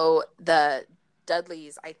 So the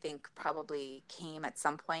Dudleys, I think, probably came at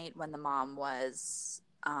some point when the mom was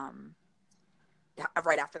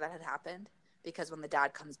right after that had happened, because when the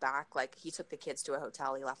dad comes back, like he took the kids to a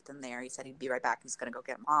hotel, he left them there, he said he'd be right back, he's gonna go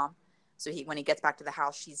get mom. So when he gets back to the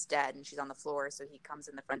house, she's dead and she's on the floor. So he comes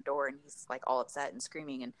in the front door and he's like all upset and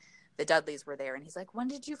screaming, and the Dudleys were there, and he's like, "When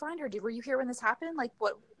did you find her? Were you here when this happened? Like,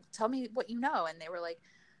 what? Tell me what you know." And they were like,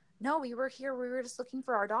 "No, we were here. We were just looking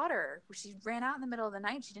for our daughter. She ran out in the middle of the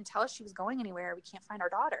night. She didn't tell us she was going anywhere. We can't find our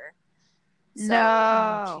daughter." So,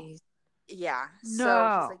 No. yeah. No.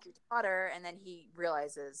 So he's like, "Your daughter," and then he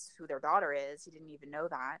realizes who their daughter is. He didn't even know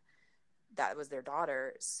that was their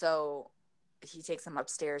daughter. So he takes them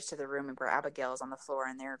upstairs to the room where Abigail's on the floor,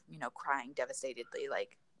 and they're, crying devastatedly,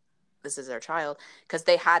 like this is their child, because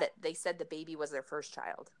they said the baby was their first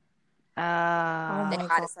child. They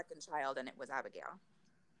had a second child, and it was Abigail.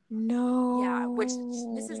 No. Yeah, which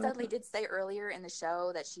Mrs. Dudley did say earlier in the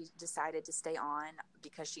show that she decided to stay on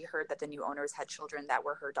because she heard that the new owners had children that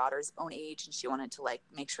were her daughter's own age, and she wanted to like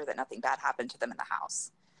make sure that nothing bad happened to them in the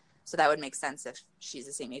house. So that would make sense if she's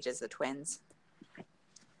the same age as the twins.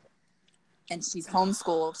 And she's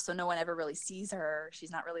homeschooled, so no one ever really sees her.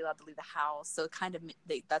 She's not really allowed to leave the house. So kind of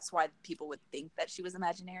that's why people would think that she was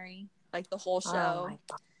imaginary, like the whole show,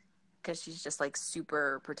 because she's just like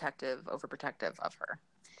super overprotective of her.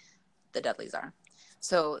 The Dudleys are.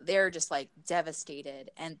 So they're just like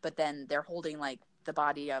devastated. But then they're holding like the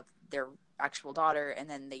body of their actual daughter, and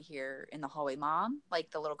then they hear in the hallway, "Mom,"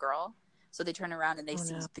 like the little girl. So they turn around and they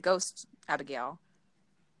see the ghost Abigail.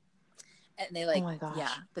 And they like,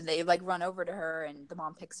 but they like run over to her, and the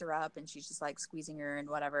mom picks her up, and she's just like squeezing her and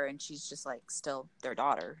whatever. And she's just like still their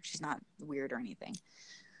daughter. She's not weird or anything.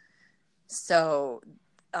 So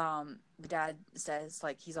the dad says,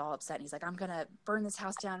 like, he's all upset, and he's like, "I'm gonna burn this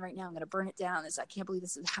house down right now. I'm gonna burn it down. I can't believe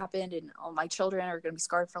this has happened, and all my children are gonna be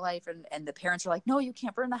scarred for life." And the parents are like, "No, you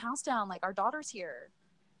can't burn the house down. Like, our daughter's here.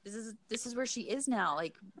 This is where she is now.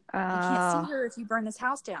 Like, you can't see her if you burn this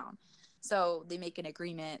house down." So they make an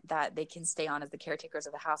agreement that they can stay on as the caretakers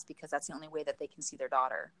of the house, because that's the only way that they can see their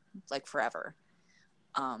daughter, like, forever.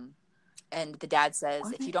 And the dad says,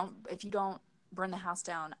 if you don't burn the house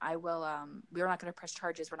down, I will, we're not going to press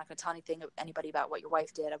charges. We're not going to tell anybody about what your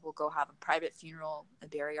wife did. We'll go have a private funeral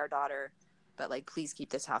and bury our daughter. But like, please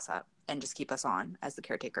keep this house up and just keep us on as the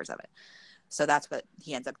caretakers of it. So that's what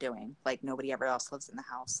he ends up doing. Like, nobody ever else lives in the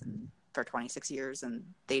house for 26 years,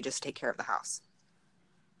 and they just take care of the house.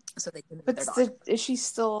 So they can. But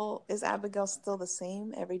is Abigail still the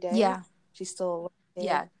same every day? Yeah. She's still.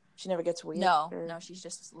 Yeah. She never gets weird? No, she's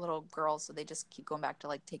just a little girl, so they just keep going back to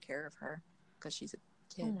like take care of her because she's a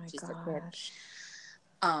kid. Oh my she's gosh. Their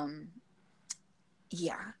kid.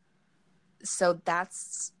 Yeah. So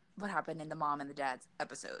that's what happened in the mom and the dad's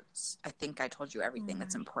episodes. I think I told you everything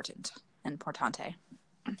that's importante.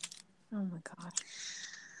 Oh my gosh.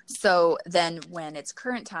 So then when it's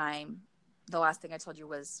current time, the last thing I told you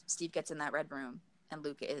was Steve gets in that red room and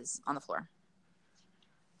Luke is on the floor.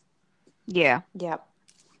 Yeah. Yep.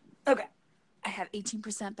 Okay. I have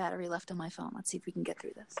 18% battery left on my phone. Let's see if we can get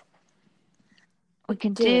through this. We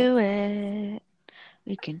can do it.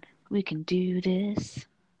 We can do this.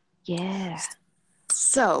 Yeah.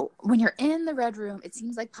 So when you're in the red room, it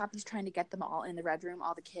seems like Poppy's trying to get them all in the red room,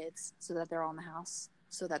 all the kids, so that they're all in the house,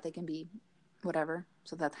 so that they can be whatever,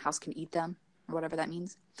 so that the house can eat them, or whatever that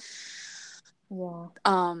means. Yeah.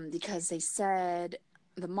 Because they said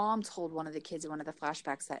the mom told one of the kids in one of the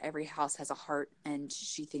flashbacks that every house has a heart, and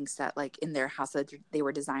she thinks that like in their house that they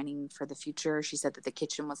were designing for the future, she said that the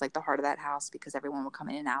kitchen was like the heart of that house because everyone would come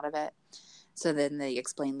in and out of it. So then they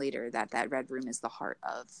explain later that red room is the heart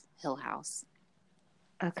of Hill House.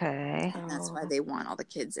 Okay. And that's why they want all the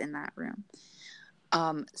kids in that room.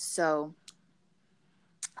 So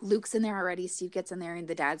Luke's in there already. Steve gets in there, and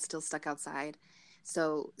the dad's still stuck outside.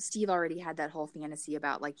 So Steve already had that whole fantasy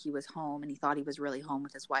about like he was home and he thought he was really home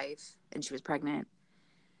with his wife and she was pregnant.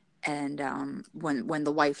 And when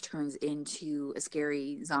the wife turns into a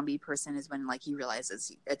scary zombie person is when like he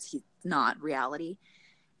realizes he's not reality.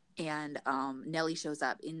 And Nellie shows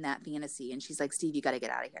up in that fantasy, and she's like, Steve, you got to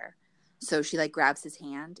get out of here. So she like grabs his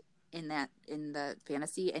hand in the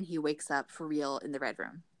fantasy, and he wakes up for real in the red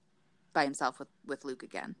room by himself with Luke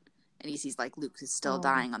again. And he sees like Luke is still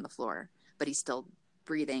dying on the floor, but he's still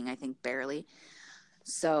breathing, I think barely.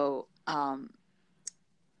 So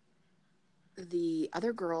the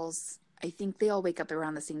other girls, I think they all wake up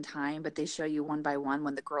around the same time, but they show you one by one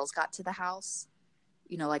when the girls got to the house.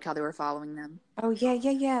 You know, like how they were following them. Oh, yeah.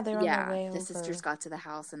 They're on their way over. The sisters got to the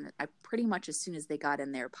house, and I pretty much as soon as they got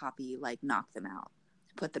in there, Poppy, like, knocked them out,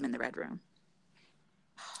 put them in the red room.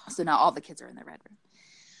 So now all the kids are in the red room.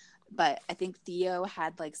 But I think Theo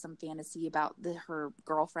had, like, some fantasy about her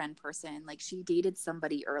girlfriend person. Like, she dated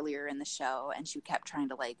somebody earlier in the show, and she kept trying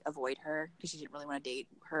to, like, avoid her because she didn't really want to date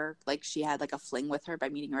her. Like, she had, like, a fling with her by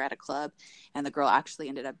meeting her at a club, and the girl actually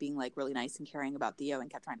ended up being, like, really nice and caring about Theo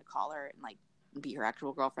and kept trying to call her and, like, be her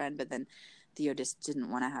actual girlfriend. But then Theo just didn't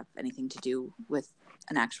want to have anything to do with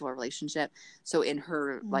an actual relationship. So in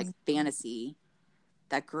her, like, fantasy,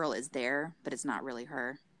 that girl is there, but it's not really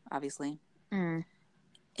her, obviously.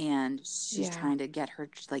 And she's trying to get her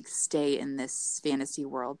to, like, stay in this fantasy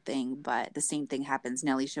world thing, but the same thing happens.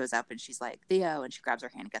 Nellie shows up and she's like, Theo, and she grabs her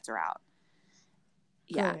hand and gets her out.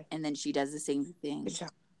 Good. And then she does the same thing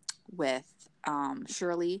with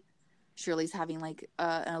Shirley. Shirley's having, like,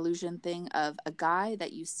 an illusion thing of a guy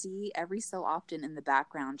that you see every so often in the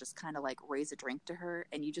background just kind of, like, raise a drink to her,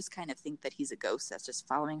 and you just kind of think that he's a ghost that's just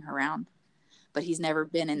following her around. But he's never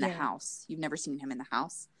been in the house. You've never seen him in the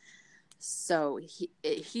house. So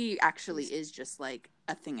he actually is just, like,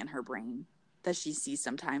 a thing in her brain that she sees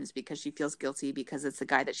sometimes because she feels guilty because it's the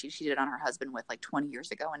guy that she cheated on her husband with, like, 20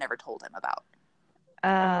 years ago and never told him about.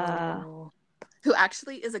 Who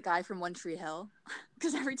actually is a guy from One Tree Hill.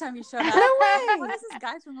 Because every time he showed up, what is this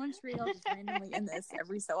guy from One Tree Hill just randomly in this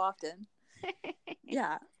every so often?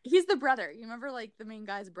 Yeah. He's the brother. You remember, like, the main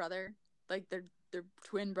guy's brother? Like, they're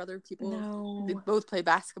twin brother people. No. They both play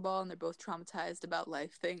basketball and they're both traumatized about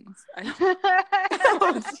life things.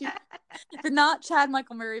 But not Chad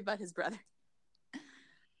Michael Murray, but his brother.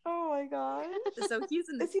 Oh my god. So he's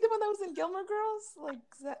in Is he the one that was in Gilmore Girls? Like,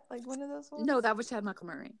 is that, like, one of those ones? No, that was Chad Michael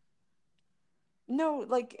Murray. No,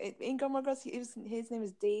 like, in Gilmore Girls, his name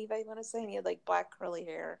is Dave, I want to say, and he had, like, black curly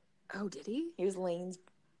hair. Oh, did he? He was Lane's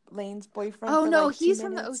boyfriend. Oh, for, no, like, he's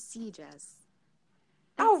from the OC, Jess.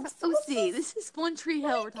 Oh, OC. This is One Tree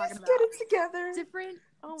Hill we're talking about. Get it together. Different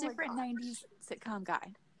 90s sitcom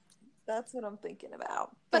guy. That's what I'm thinking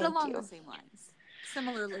about. But along the same lines.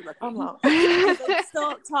 Similarly looking. Like,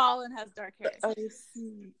 still tall and has dark hair. OC.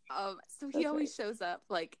 So he always shows up,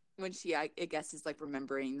 like, when she, I guess, is, like,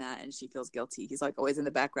 remembering that and she feels guilty. He's, like, always in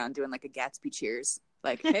the background doing, like, a Gatsby cheers.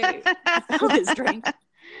 Like, hey, with his drink.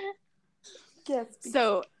 Gatsby.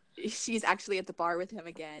 So she's actually at the bar with him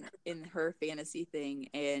again in her fantasy thing,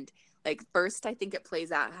 and, like, first I think it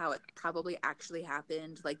plays out how it probably actually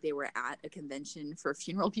happened. Like, they were at a convention for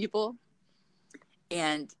funeral people,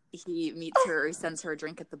 and he meets her, he sends her a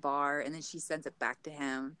drink at the bar, and then she sends it back to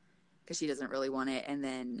him because she doesn't really want it, and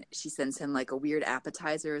then she sends him, like, a weird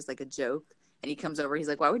appetizer as, like, a joke, and he comes over, he's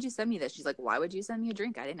like, why would you send me this? She's like, why would you send me a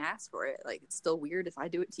drink? I didn't ask for it. Like, it's still weird if I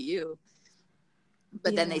do it to you.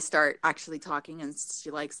 But then they start actually talking, and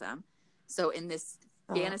she likes him. So in this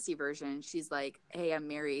fantasy version, she's like, hey, I'm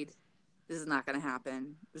married. This is not going to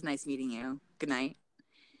happen. It was nice meeting you. Good night.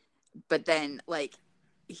 But then, like,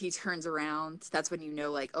 he turns around. That's when you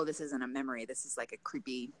know, like, oh, this isn't a memory. This is, like, a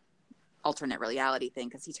creepy alternate reality thing.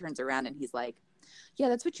 Because he turns around and he's like, yeah,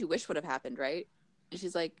 that's what you wish would have happened, right? And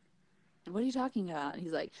she's like, what are you talking about? And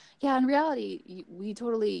he's like, yeah, in reality,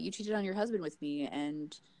 you cheated on your husband with me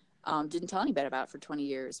and didn't tell anybody about it for 20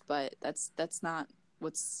 years. But that's not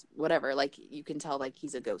whatever. Like, you can tell, like,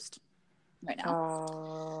 he's a ghost right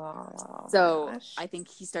now. So gosh. I think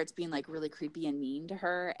he starts being, like, really creepy and mean to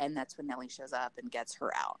her, and that's when Nellie shows up and gets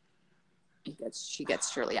her out. She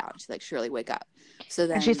gets Shirley out. She's like, Shirley, wake up. So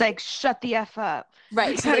then, and she's like, shut the F up.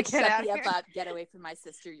 Right. She's like, shut the F up. Get away from my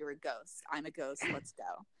sister. You're a ghost. I'm a ghost. Let's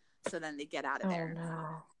go. So then they get out of there.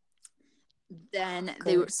 No. Then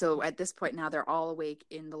so at this point now they're all awake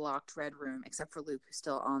in the locked red room, except for Luke, who's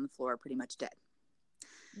still on the floor, pretty much dead.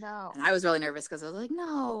 No. And I was really nervous because I was like,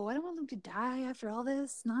 no, I don't want Luke to die after all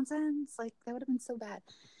this nonsense. Like, that would have been so bad.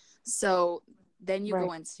 So then you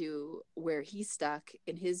go into where he's stuck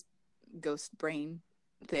in his ghost brain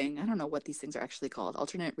thing. I don't know what these things are actually called.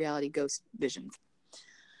 Alternate reality ghost visions.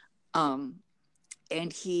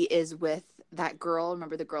 And he is with that girl.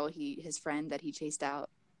 Remember the girl his friend that he chased out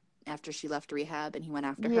after she left rehab and he went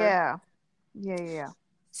after her. Yeah.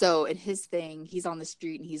 So in his thing, he's on the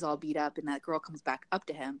street and he's all beat up, and that girl comes back up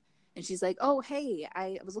to him and she's like, "Oh, hey,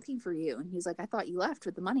 I was looking for you." And he's like, "I thought you left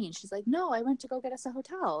with the money." And she's like, "No, I went to go get us a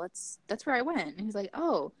hotel. That's where I went." And he's like,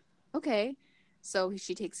 "Oh, okay." So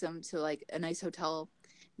she takes him to like a nice hotel.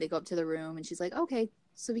 They go up to the room and she's like, "Okay,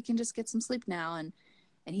 so we can just get some sleep now." And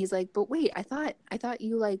he's like, "But wait, I thought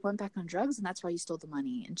you like went back on drugs and that's why you stole the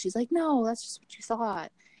money." And she's like, "No, that's just what you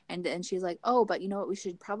thought." And she's like, "Oh, but you know what? We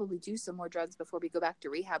should probably do some more drugs before we go back to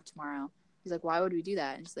rehab tomorrow." He's like, "Why would we do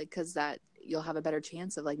that?" And she's like, "Because that you'll have a better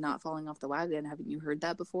chance of like not falling off the wagon. Haven't you heard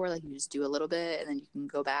that before? Like you just do a little bit and then you can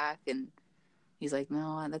go back." And he's like,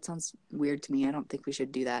 "No, that sounds weird to me. I don't think we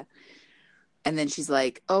should do that." And then she's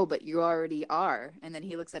like, "Oh, but you already are." And then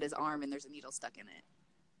he looks at his arm and there's a needle stuck in it.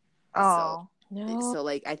 Oh. So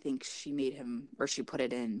like I think she made him, or she put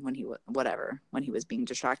it in when he was being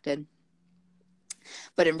distracted.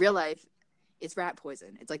 But in real life, it's rat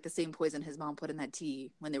poison. It's like the same poison his mom put in that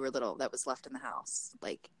tea when they were little that was left in the house,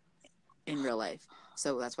 like in real life.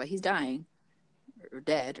 So that's why he's dying or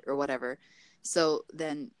dead or whatever. So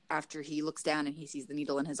then after he looks down and he sees the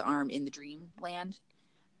needle in his arm in the dreamland,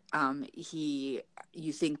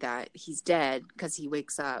 you think that he's dead because he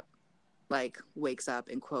wakes up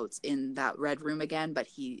in quotes in that red room again, but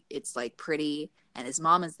it's like pretty, and his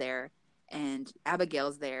mom is there and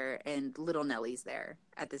Abigail's there and little Nellie's there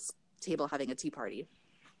at this table having a tea party.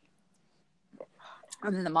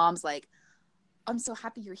 And then the mom's like, "I'm so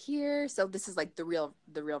happy you're here." So this is like the real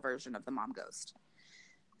version of the mom ghost.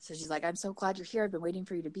 So she's like, "I'm so glad you're here. I've been waiting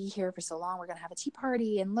for you to be here for so long. We're gonna have a tea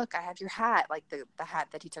party, and look, I have your hat," like the hat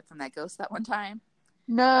that he took from that ghost that one time.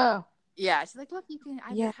 No. Yeah, she's like, "Look, I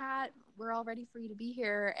have your hat. We're all ready for you to be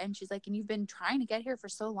here." And she's like, "And you've been trying to get here for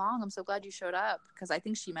so long. I'm so glad you showed up." Because I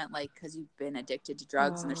think she meant like because you've been addicted to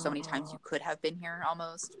drugs, and there's so many times you could have been here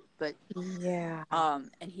almost. But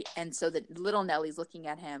and so the little Nellie's looking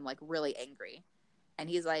at him like really angry, and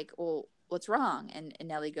he's like, "Well, what's wrong?" And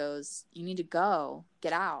Nellie goes, "You need to go,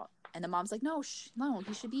 get out." And the mom's like, "No, no,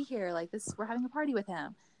 he should be here. Like this, we're having a party with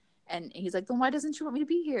him." And he's like, "Then why doesn't she want me to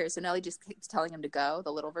be here?" So Nellie just keeps telling him to go,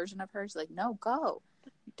 the little version of her. She's like, "No, go.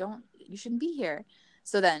 You shouldn't be here."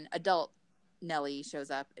 So then adult Nellie shows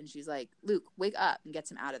up and she's like, "Luke, wake up," and gets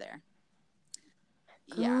him out of there.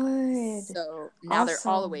 Yeah. Good. So now they're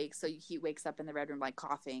all awake. So he wakes up in the red room, like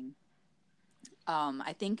coughing.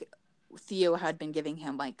 I think Theo had been giving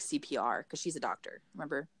him like CPR because she's a doctor.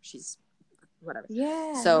 Remember? She's whatever.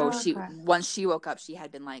 Yeah. So once she woke up, she had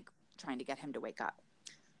been like trying to get him to wake up.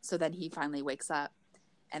 So then he finally wakes up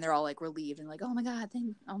and they're all like relieved and like, "Oh my God,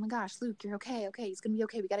 oh my gosh, Luke, you're okay. Okay, he's going to be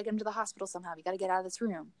okay. We got to get him to the hospital somehow. We got to get out of this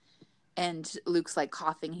room." And Luke's like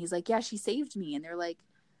coughing. He's like, "Yeah, she saved me." And they're like,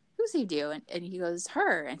 "Who saved you?" And he goes,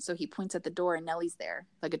 "Her." And so he points at the door and Nellie's there,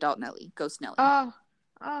 like adult Nellie, ghost Nellie.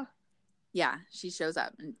 Oh. Yeah, she shows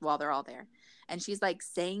up while they're all there. And she's like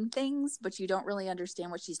saying things, but you don't really understand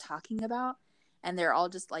what she's talking about. And they're all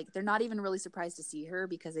just like, they're not even really surprised to see her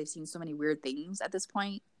because they've seen so many weird things at this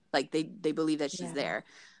point. Like they believe that she's there,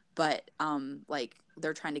 but like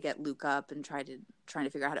they're trying to get Luke up and trying to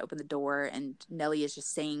figure out how to open the door. And Nellie is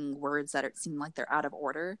just saying words that seem like they're out of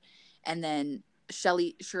order. And then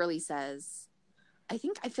Shirley says, I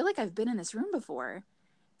feel like I've been in this room before.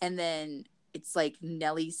 And then it's like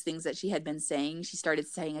Nellie's things that she had been saying, she started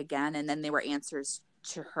saying again, and then they were answers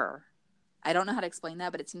to her. I don't know how to explain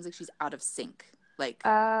that, but it seems like she's out of sync, like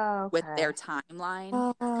with their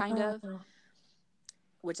timeline, kind of.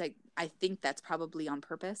 Which I think that's probably on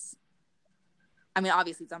purpose. I mean,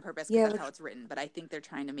 obviously it's on purpose because that's how it's written, but I think they're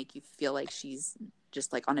trying to make you feel like she's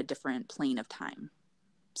just like on a different plane of time,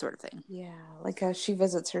 sort of thing. Yeah, like she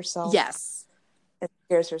visits herself. Yes. And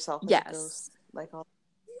scares herself. Yes. A ghost, like all.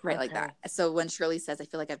 Right, like that. So when Shirley says, "I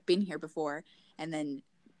feel like I've been here before," and then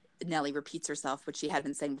Nellie repeats herself, which she had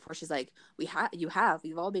been saying before. She's like, we've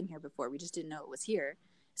all been here before. We just didn't know it was here.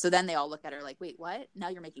 So then they all look at her like, "Wait, what? Now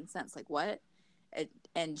you're making sense. Like, what?"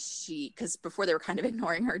 And she, because before they were kind of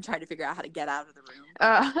ignoring her and trying to figure out how to get out of the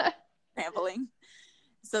room, rambling.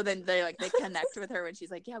 So then they connect with her when she's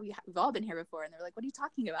like, "Yeah, we've all been here before." And they're like, "What are you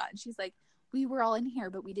talking about?" And she's like, "We were all in here,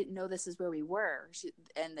 but we didn't know this is where we were."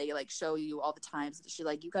 And they like show you all the times. She's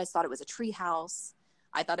like, "You guys thought it was a tree house.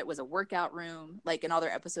 I thought it was a workout room." Like in other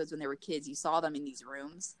episodes when they were kids, you saw them in these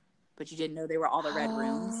rooms, but you didn't know they were all the red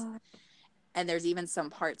rooms. And there's even some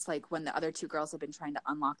parts like when the other two girls have been trying to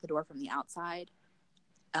unlock the door from the outside.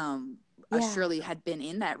 Shirley had been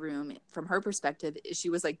in that room from her perspective. She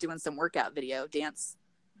was like doing some workout video, dance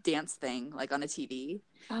thing, like on a TV.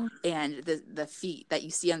 And the feet that you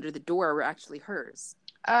see under the door were actually hers.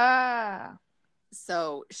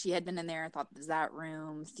 So she had been in there and thought it was that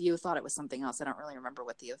room. Theo thought it was something else. I don't really remember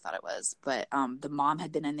what Theo thought it was. But the mom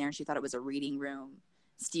had been in there and she thought it was a reading room.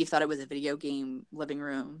 Steve thought it was a video game living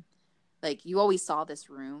room. Like, you always saw this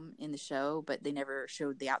room in the show, but they never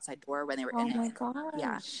showed the outside door when they were in it. Oh my gosh.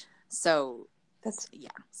 Yeah. So That's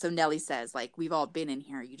So Nellie says, like, we've all been in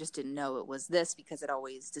here. You just didn't know it was this because it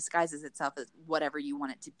always disguises itself as whatever you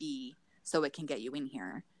want it to be so it can get you in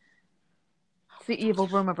here. It's the evil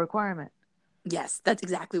room of requirement. Yes, that's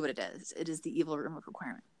exactly what it is. It is the evil room of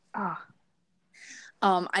requirement. Ah.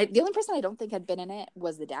 The only person I don't think had been in it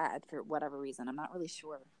was the dad for whatever reason. I'm not really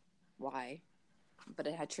sure why, but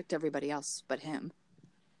it had tricked everybody else but him.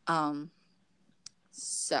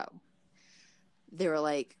 So they were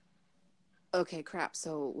like, okay, crap.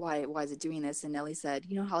 So why is it doing this? And Nellie said,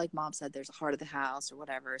 you know how like mom said there's a heart of the house or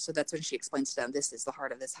whatever. So that's when she explains to them, this is the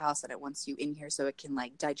heart of this house and it wants you in here so it can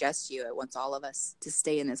like digest you. It wants all of us to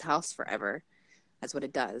stay in this house forever. That's what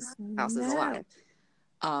it does. House is alive.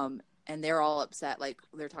 And they're all upset. Like,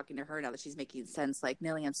 they're talking to her now that she's making sense. Like,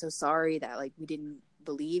 Nellie, I'm so sorry that like we didn't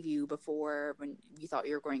believe you before when you thought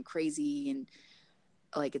you were going crazy, and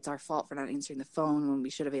like it's our fault for not answering the phone when we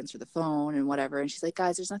should have answered the phone and whatever. And she's like,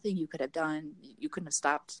 guys, there's nothing you could have done. You couldn't have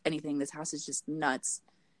stopped anything. This house is just nuts.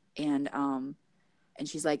 And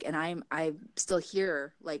she's like, and I'm still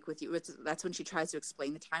here, like, with you. That's when she tries to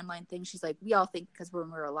explain the timeline thing. She's like, we all think because when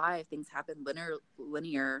we're alive, things happen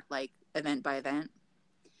linear, like event by event.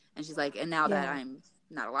 And she's like, and now that I'm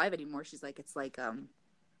not alive anymore, she's like, it's like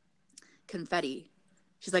confetti.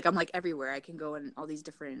 She's like, I'm like everywhere. I can go in all these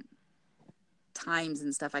different times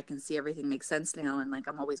and stuff. I can see everything makes sense now, and like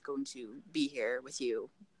I'm always going to be here with you.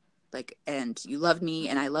 Like, and you loved me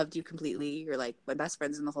and I loved you completely. You're like my best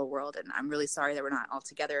friends in the whole world, and I'm really sorry that we're not all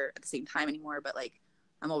together at the same time anymore, but like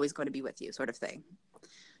I'm always going to be with you, sort of thing.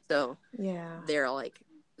 So they're all like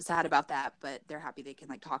sad about that, but they're happy they can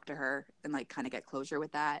like talk to her and like kind of get closure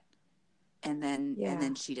with that. And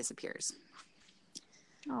then she disappears.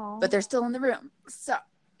 Aww. But they're still in the room. So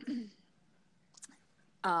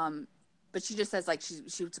but she just says like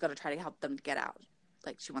she was going to try to help them get out.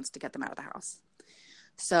 Like, she wants to get them out of the house.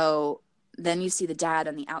 So then you see the dad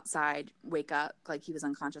on the outside wake up, like he was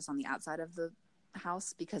unconscious on the outside of the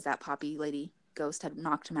house because that Poppy lady ghost had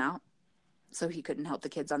knocked him out. So he couldn't help the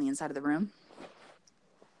kids on the inside of the room.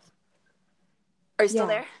 Are you still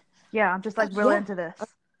there? Yeah, I'm just like really into this.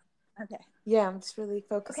 Okay. Yeah, I'm just really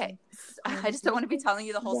focusing. Okay. I just don't want to be telling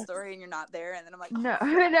you the whole story and you're not there, and then I'm like, no.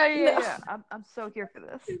 I'm so here for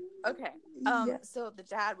this. Okay. So the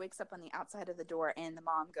dad wakes up on the outside of the door, and the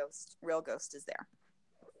mom ghost, real ghost, is there.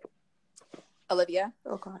 Olivia.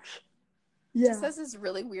 Oh gosh. Yeah. She says this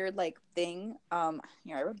really weird like thing.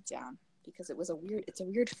 Here, I wrote it down because it's a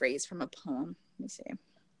weird phrase from a poem. Let me see.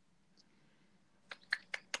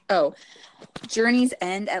 Oh, journeys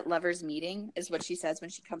end at lovers' meeting is what she says when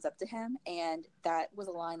she comes up to him. And that was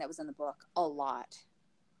a line that was in the book a lot.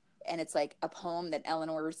 And it's like a poem that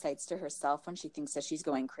Eleanor recites to herself when she thinks that she's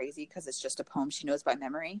going crazy because it's just a poem she knows by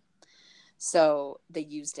memory. So they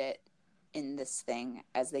used it in this thing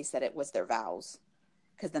as they said it was their vows.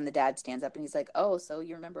 Because then the dad stands up and he's like, oh, so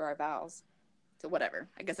you remember our vows. So whatever.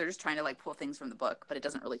 I guess they're just trying to like pull things from the book, but it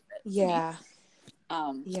doesn't really fit. Yeah.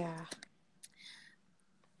 Yeah.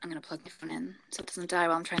 I'm going to plug my phone in so it doesn't die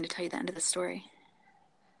while I'm trying to tell you the end of the story.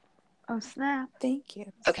 Oh, snap. Thank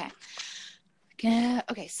you. Okay. Yeah.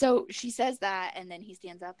 Okay. So she says that, and then he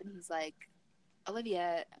stands up and he's like,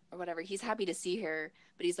 Olivia, or whatever. He's happy to see her,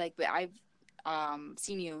 but he's like, but I've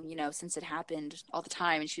seen you, since it happened all the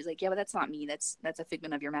time. And she's like, yeah, but that's not me. That's a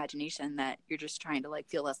figment of your imagination that you're just trying to like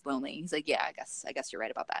feel less lonely. He's like, yeah, I guess you're right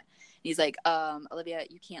about that. And he's like, Olivia,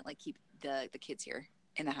 you can't like keep the kids here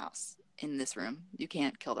in the house, in this room. You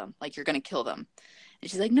can't kill them. Like, you're going to kill them.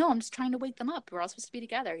 And she's like, no, I'm just trying to wake them up. We're all supposed to be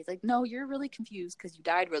together. He's like, no, you're really confused because you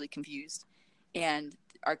died really confused. And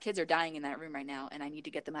our kids are dying in that room right now, and I need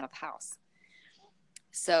to get them out of the house.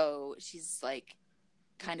 So she's like,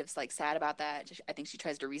 kind of like sad about that. I think she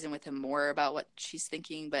tries to reason with him more about what she's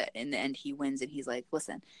thinking, but in the end he wins, and he's like,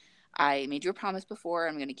 listen, I made you a promise before.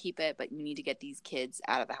 I'm going to keep it, but you need to get these kids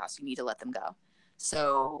out of the house. You need to let them go.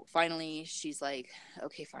 So finally she's like,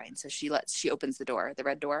 okay, fine. So she opens the door, the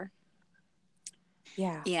red door.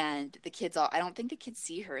 Yeah. And the kids I don't think the kids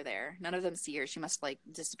see her there. None of them see her. She must like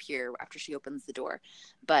disappear after she opens the door.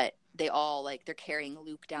 But they all like, they're carrying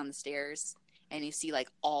Luke down the stairs, and you see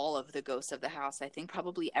like all of the ghosts of the house. I think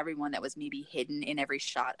probably everyone that was maybe hidden in every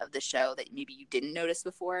shot of the show that maybe you didn't notice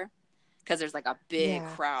before. Because there's like a big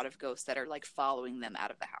crowd of ghosts that are like following them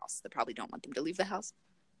out of the house. They probably don't want them to leave the house.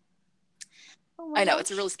 Oh I know, gosh.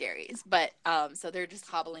 It's really scary. But so they're just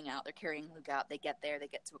hobbling out. They're carrying Luke out. They get there. They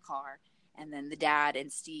get to a car. and then the dad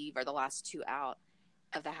and Steve are the last two out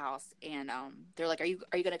of the house, and they're like, are you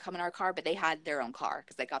going to come in our car? But they had their own car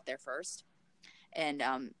because they got there first. And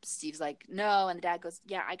Steve's like, no. And the dad goes,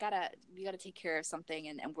 yeah, we gotta take care of something,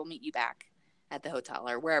 and we'll meet you back at the hotel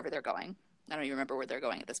or wherever they're going. I don't even remember where they're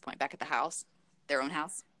going at this point. Back at the house, their own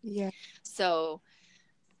house. Yeah. So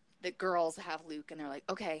the girls have Luke, and they're like,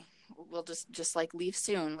 okay, we'll just like leave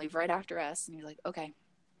soon, leave right after us. And he's like, okay.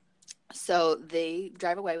 So they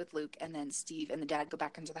drive away with Luke, and then Steve and the dad go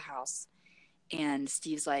back into the house. And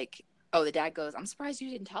Steve's like, oh, the dad goes, I'm surprised you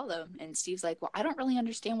didn't tell them. And Steve's like, well, I don't really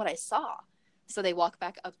understand what I saw. So they walk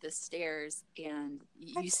back up the stairs, and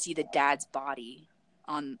you see the dad's body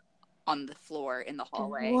on the floor in the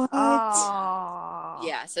hallway. What?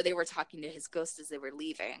 Yeah. So they were talking to his ghost as they were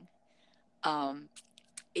leaving. And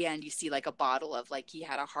you see like a bottle of, like, he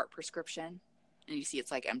had a heart prescription, and you see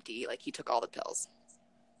it's like empty. Like he took all the pills.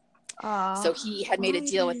 So he had made a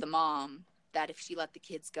deal with the mom that if she let the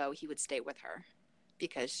kids go, he would stay with her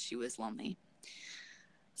because she was lonely.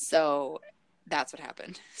 So that's what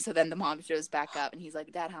happened. So then the mom shows back up, and he's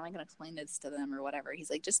like, Dad, how am I going to explain this to them or whatever? He's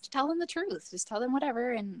like, just tell them the truth. Just tell them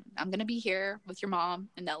whatever. And I'm going to be here with your mom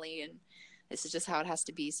and Nellie. And this is just how it has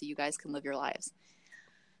to be so you guys can live your lives.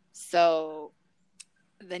 So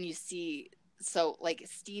then you see, so like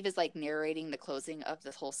Steve is like narrating the closing of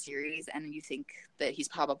this whole series. And you think that he's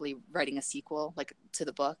probably writing a sequel, like to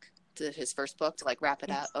the book, to his first book, to like wrap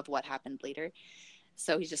it up of what happened later.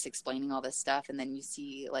 So he's just explaining all this stuff, and then you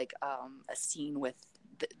see like a scene with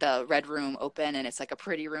the red room open, and it's like a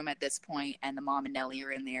pretty room at this point, and the mom and Nellie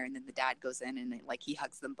are in there, and then the dad goes in, and like he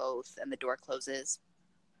hugs them both, and the door closes.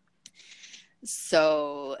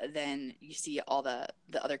 So then you see all the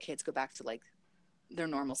other kids go back to like their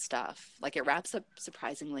normal stuff. Like it wraps up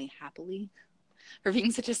surprisingly happily for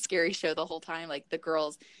being such a scary show the whole time. Like the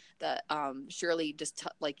girls, Shirley just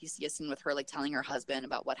like you see a scene with her like telling her husband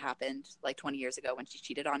about what happened like 20 years ago when she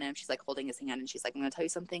cheated on him. She's like holding his hand, and she's like, I'm gonna tell you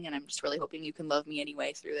something, and I'm just really hoping you can love me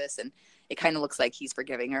anyway through this. And it kind of looks like he's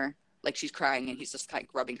forgiving her. Like she's crying, and he's just like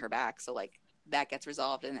rubbing her back. So like that gets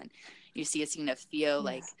resolved. And then you see a scene of Theo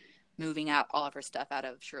like moving out all of her stuff out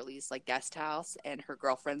of Shirley's like guest house, and her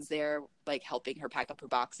girlfriend's there like helping her pack up her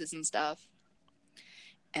boxes and stuff.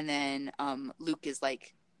 And then Luke is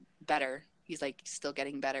like better. He's like still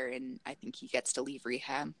getting better, and I think he gets to leave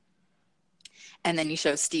rehab. And then you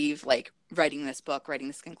show Steve like writing this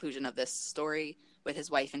conclusion of this story with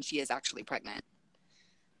his wife, and she is actually pregnant.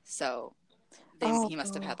 So he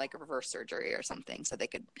must have had like a reverse surgery or something so they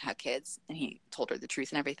could have kids, and he told her the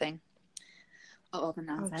truth and everything. All the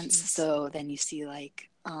nonsense. So then you see like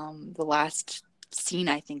the last scene,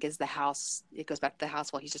 I think, is the house. It goes back to the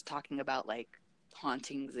house while he's just talking about like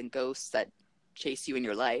hauntings and ghosts that chase you in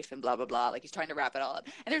your life and blah blah blah. Like he's trying to wrap it all up,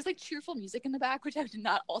 and there's like cheerful music in the back, which I did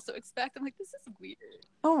not also expect. I'm like, this is weird.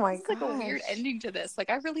 Oh my god, it's like a weird ending to this. Like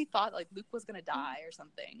I really thought like Luke was gonna die or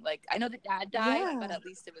something. Like I know the dad died, but at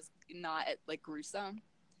least it was not like gruesome,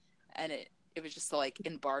 and it was just like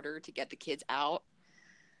in barter to get the kids out.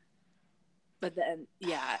 But then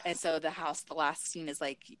and so the last scene is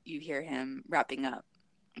like you hear him wrapping up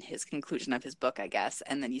his conclusion of his book, I guess,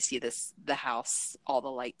 and then you see the house, all the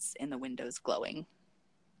lights in the windows glowing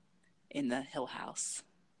in the Hill house,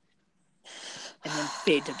 and then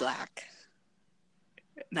fade to black.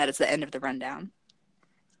 And that is the end of the rundown.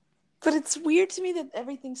 But it's weird to me that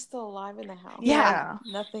everything's still alive in the house. Yeah,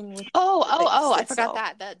 nothing. With I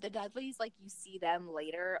forgot that the Dudleys, like you see them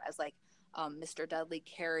later as like Mr. Dudley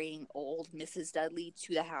carrying old Mrs. Dudley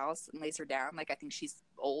to the house and lays her down. Like I think she's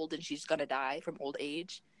old and she's gonna die from old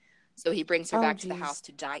age. So he brings her back to the house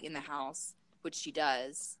to die in the house, which she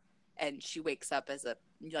does, and she wakes up as a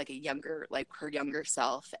younger, like her younger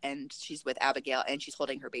self, and she's with Abigail and she's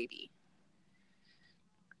holding her baby.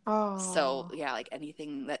 Oh. So yeah, like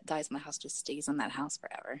anything that dies in the house just stays in that house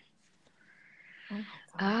forever. Oh my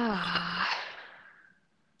god.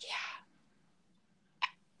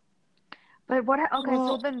 But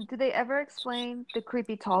so then do they ever explain the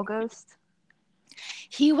creepy tall ghost?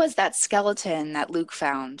 He was that skeleton that Luke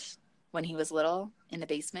found when he was little in the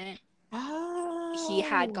basement. Oh. He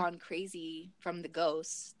had gone crazy from the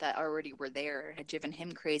ghosts that already were there, had driven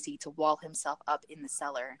him crazy to wall himself up in the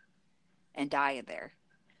cellar and die in there.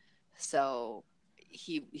 So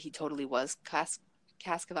he totally was Cask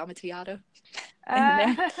of Amontillado.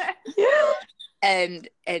 And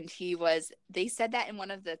he was, they said that in one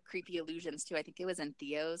of the creepy illusions too. I think it was in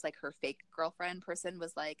Theo's, like her fake girlfriend person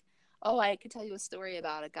was like, oh, I could tell you a story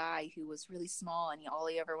about a guy who was really small and all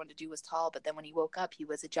he ever wanted to do was tall. But then when he woke up, he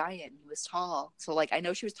was a giant. He was tall. So like, I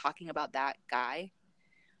know she was talking about that guy.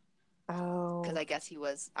 Oh. Because I guess he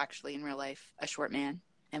was actually in real life a short man.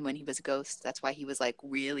 And when he was a ghost, that's why he was like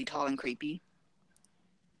really tall and creepy.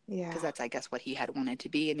 Yeah. Because that's, I guess, what he had wanted to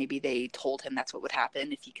be. And maybe they told him that's what would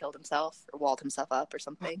happen if he killed himself or walled himself up or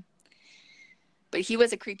something. But he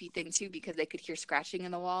was a creepy thing, too, because they could hear scratching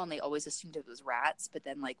in the wall, and they always assumed it was rats. But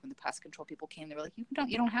then, like, when the pest control people came, they were like, you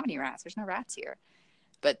don't have any rats. There's no rats here.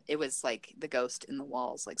 But it was, like, the ghost in the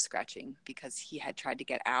walls, like, scratching because he had tried to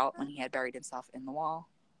get out when he had buried himself in the wall.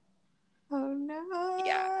 Oh, no.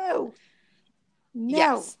 Yeah.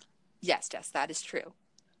 No. Yes, Jess, that is true.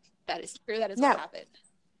 That is true. That is No. what happened.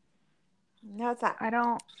 No, it's not. I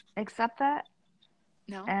don't accept that.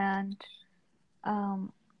 No? And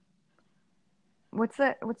what's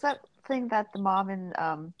that thing that the mom in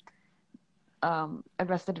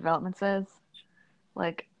Arrested Development says?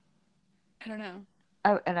 Like, I don't know.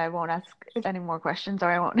 and I won't ask any more questions, or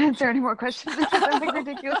I won't answer any more questions because I'm like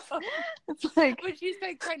ridiculous. It's like, Was she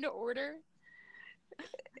like trying to order?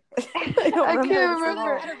 I don't I can't remember.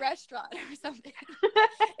 remember. At a restaurant or something.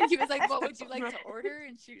 And he was like, what would you like to order?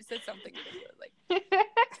 And she said something ridiculous, like,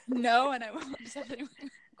 no, and I won't accept any more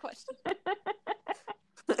questions.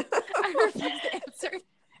 I refuse to answer.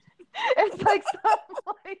 It's like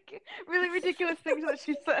some like really ridiculous things that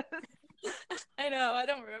she says. I know. I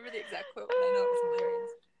don't remember the exact quote, but I know it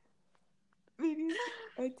was hilarious.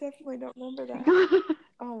 I definitely don't remember that.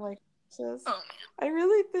 Oh my goodness. Oh, I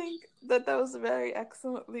really think that was a very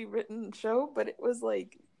excellently written show, but it was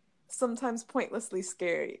like sometimes pointlessly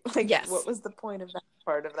scary. Like, yes. What was the point of that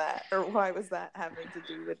part of that, or why was that having to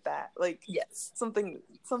do with that? Like, yes, some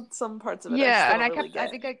parts of it. Yeah, and I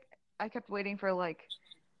think I kept waiting for like,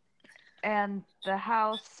 and the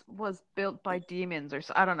house was built by demons or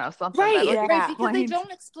so, I don't know, something. Right, that, like, right, because they explained.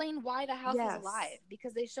 don't explain why the house Yes. is alive.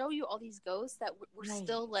 Because they show you all these ghosts that were Right.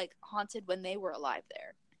 still like haunted when they were alive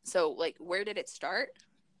there. So, like, where did it start?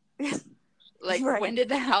 Like, Right. when did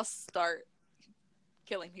the house start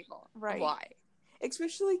killing people? Right. Why?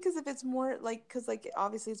 Especially because if it's more like, because like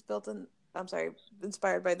obviously it's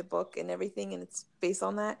inspired by the book and everything, and it's based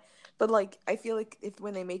on that. But like, I feel like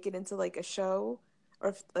when they make it into like a show, or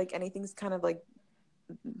if like anything's kind of like,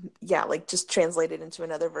 yeah, like just translated into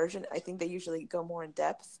another version, I think they usually go more in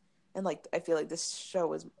depth. And like, I feel like this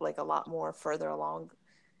show is like a lot more further along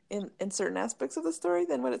in certain aspects of the story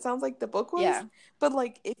than what it sounds like the book was. Yeah. But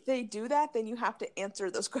like, if they do that, then you have to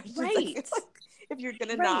answer those questions. I Right. feel like, if you're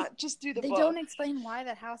gonna Right. not just do the They book. don't explain why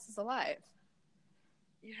that house is alive.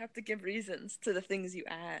 You have to give reasons to the things you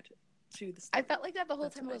add to the story. I felt like that the whole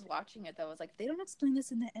That's time I what I was think. watching it, though. I was like, they don't explain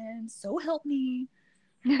this in the end, so help me.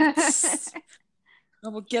 I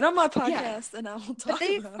will get on my podcast and I will talk But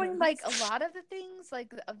they about explain it. like a lot of the things,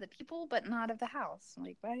 like of the people, but not of the house.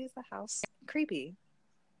 Like, why is the house creepy?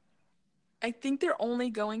 I think they're only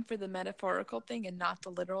going for the metaphorical thing and not the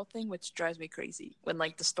literal thing, which drives me crazy. When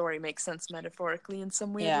like the story makes sense metaphorically in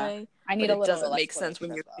some weird way, I need but a it literal doesn't make sense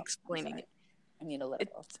when you're explanation as well. explaining it. I need a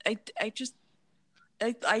literal.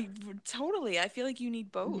 I totally. I feel like you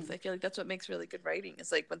need both. Mhm. I feel like that's what makes really good writing.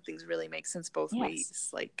 Is like when things really make sense both Yes. ways.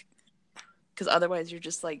 Like, because otherwise you're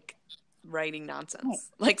just like writing nonsense. Right.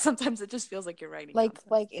 Like sometimes it just feels like you're writing. Like,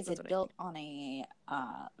 nonsense. is That's it what I built on a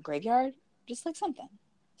graveyard? Just like something.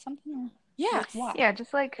 Yeah. Like, why? Yeah,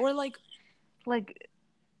 just like, Or like,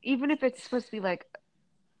 even if it's supposed to be like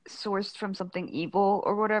sourced from something evil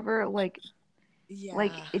or whatever, like yeah,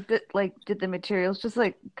 like did the materials just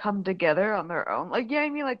like come together on their own? Like, yeah, I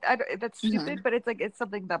mean, like, that's stupid, but it's like, it's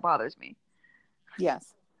something that bothers me.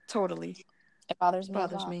 Yes. totally. It bothers me.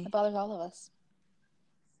 Bothers me. It bothers all of us.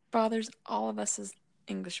 Bothers all of us as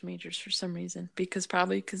English majors for some reason, because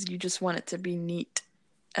you just want it to be neat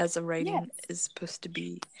as a writing is supposed to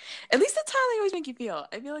be. At least that's how they always make you feel.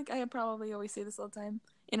 I feel like I probably always say this all the time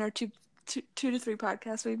in our two to three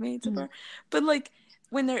podcasts we've made so far. But like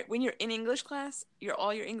when you're in English class,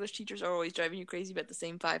 all your English teachers are always driving you crazy about the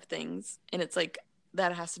same 5 things, and it's like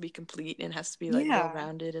that has to be complete and has to be like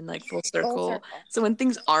well-rounded and like full circle. So when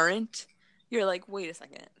things aren't, you're like, wait a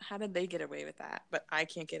second, how did they get away with that? But I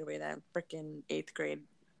can't get away with that in freaking 8th grade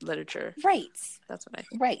literature. Right. That's what I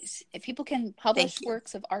think. Right. If people can publish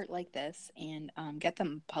works of art like this and get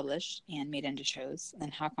them published and made into shows,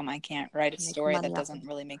 then how come I can't write a story that doesn't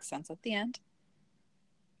really make sense at the end?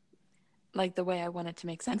 Like the way I want it to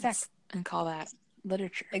make sense. Exactly. And call that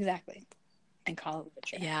literature. Exactly. And call it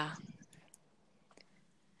literature. Yeah.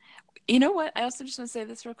 You know what? I also just want to say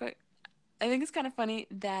this real quick. I think it's kind of funny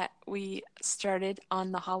that we started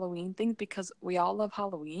on the Halloween thing because we all love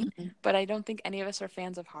Halloween, but I don't think any of us are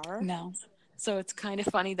fans of horror. No. So it's kind of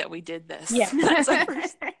funny that we did this. Yeah. That's our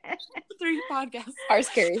first 3 podcasts. Our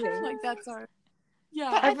scary thing. Like that's our.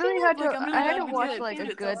 Yeah. I really had to. I'm really I had glad to we watch did. like We a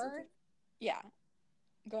did good. so. Yeah.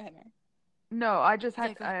 Go ahead, Mary. No, I just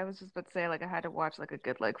had. Yeah, I was just about to say, like, I had to watch like a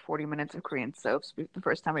good 40 minutes of Korean soaps the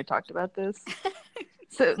first time we talked about this.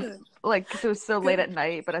 So good. so it was so late Good. at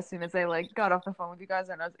night, but as soon as I got off the phone with you guys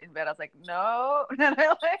and I was in bed, I was like, no. And then I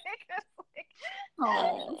like,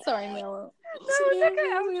 Oh, sorry, Milo. no, it was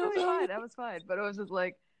okay. I was really fine. I was fine, but it was just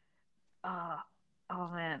like, ah, oh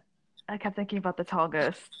man, I kept thinking about the tall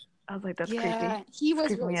ghost. I was like, that's creepy. He was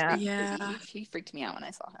Creeping really me out. creepy. Yeah. He freaked me out when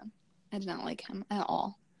I saw him. I did not like him at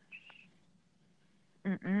all.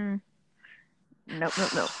 Mm-mm. Nope.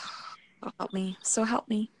 Oh, help me. So help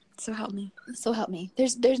me. So help me. So help me.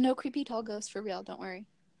 There's no creepy tall ghost for real. Don't worry.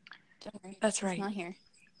 That's It's right. not here.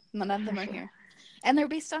 None of them are Sure. here. And they're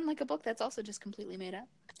based on like a book that's also just completely made up.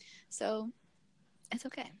 So it's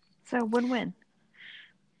okay. So win-win.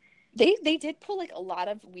 They did pull like a lot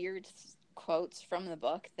of weird quotes from the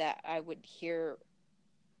book that I would hear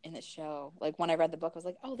in the show. Like when I read the book, I was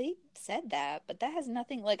like, oh, they said that, but that has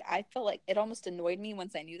nothing. Like I felt like it almost annoyed me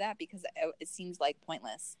once I knew that because it seems like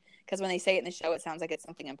pointless. Because when they say it in the show, it sounds like it's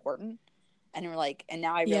something important. And we're like, and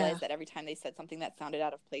now I realize that every time they said something that sounded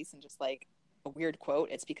out of place and just like a weird quote,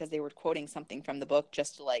 it's because they were quoting something from the book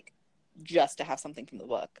just to have something from the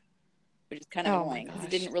book, which is kind of annoying because it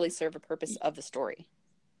didn't really serve a purpose of the story.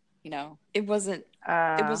 You know, it wasn't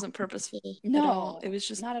purposeful at all. It was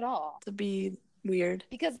just not at all to be weird.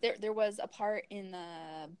 Because there was a part in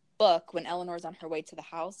the book when Eleanor's on her way to the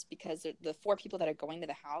house because the 4 people that are going to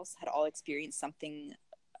the house had all experienced something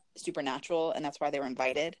supernatural, and that's why they were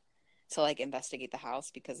invited to like investigate the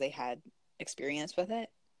house because they had experience with it.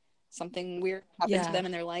 Something weird happened to them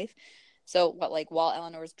in their life. So while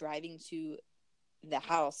Eleanor's driving to the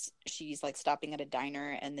house, she's like stopping at a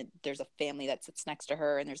diner and there's a family that sits next to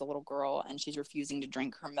her and there's a little girl and she's refusing to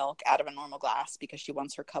drink her milk out of a normal glass because she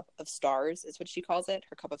wants her cup of stars, is what she calls it,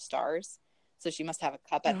 her cup of stars. So she must have a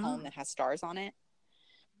cup at home that has stars on it.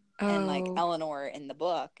 And like Eleanor in the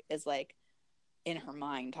book is like in her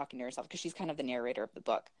mind talking to herself because she's kind of the narrator of the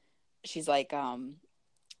book. She's like,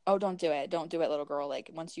 oh, don't do it, little girl.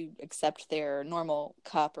 Like once you accept their normal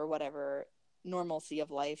cup or whatever normalcy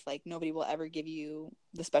of life, like nobody will ever give you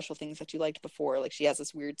the special things that you liked before. Like she has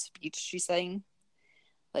this weird speech she's saying,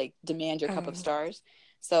 like demand your cup of stars.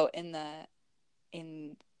 So in the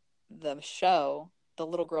show, the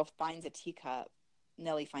little girl finds a teacup.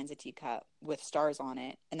 Nellie finds a teacup with stars on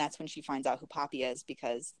it, and that's when she finds out who Poppy is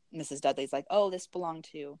because Mrs. Dudley's like, oh, this belonged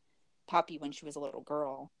to Poppy when she was a little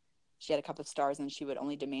girl. She had a cup of stars and she would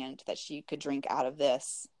only demand that she could drink out of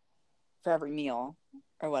this for every meal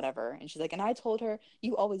or whatever. And she's like, and I told her,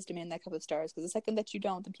 you always demand that cup of stars because the second that you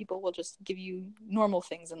don't, then people will just give you normal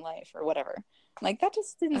things in life or whatever. Like that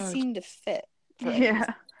just didn't seem to fit. Yeah.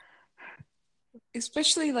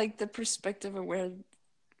 Especially like the perspective of where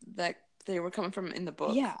that they were coming from in the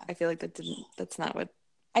book. Yeah. I feel like that's not what.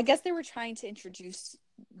 I guess they were trying to introduce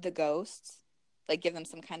the ghosts, like give them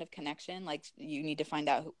some kind of connection. Like you need to find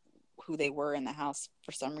out who they were in the house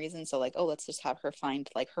for some reason. So like, oh, let's just have her find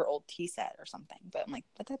like her old tea set or something. But I'm like,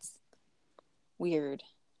 but that's weird.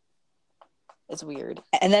 It's weird.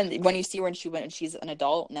 And then when you see her when she's an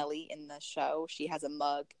adult, Nellie in the show, she has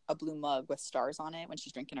a blue mug with stars on it when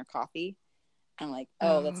she's drinking her coffee. And I'm like,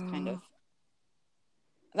 oh, that's kind of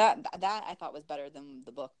that I thought was better than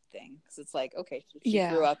the book thing because it's like, okay, she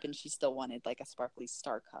grew up and she still wanted like a sparkly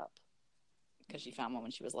star cup because she found one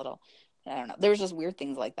when she was little. I don't know. There was just weird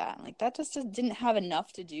things like that. And like that just didn't have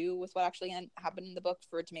enough to do with what actually happened in the book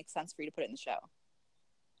for it to make sense for you to put it in the show.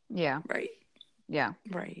 Yeah. Right. Yeah.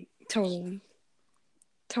 Right. Totally.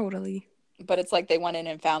 But it's like they went in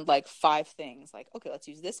and found like 5 things. Like, okay, let's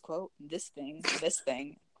use this quote, this thing,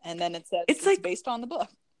 and then it says it's like based on the book.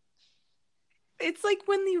 It's like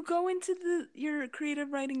when you go into your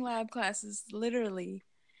creative writing lab classes, literally,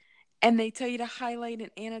 and they tell you to highlight and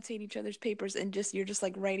annotate each other's papers, and you're just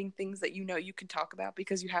like writing things that you know you can talk about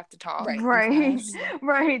because you have to talk. Right.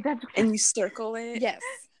 Right. That's and you circle it. Yes.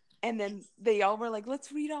 And then they all were like,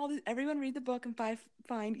 let's read all this. Everyone read the book and find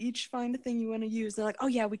a thing you want to use. They're like, oh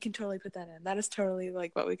yeah, we can totally put that in. That is totally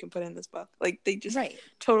like what we can put in this book. Like they just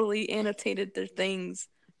totally annotated their things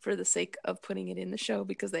for the sake of putting it in the show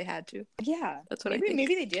because they had to. Yeah. That's what I think.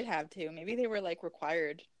 Maybe they did have to. Maybe they were like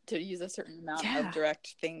required to use a certain amount of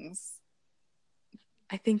direct things.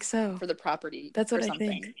 I think so. For the property. That's what I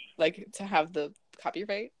think. Like to have the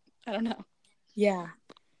copyright. I don't know. Yeah.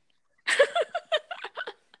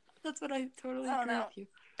 That's what I totally agree with you.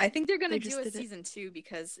 I think they're going to do a season 2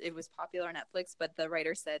 because it was popular on Netflix, but the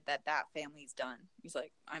writer said that family's done. He's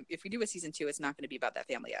like, if we do a season 2, it's not going to be about that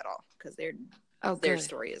family at all because their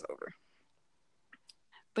story is over.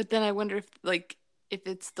 But then I wonder if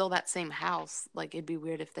it's still that same house. Like it'd be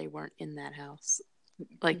weird if they weren't in that house.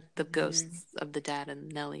 like the ghosts of the dad and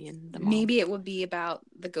Nellie and the mom. Maybe it would be about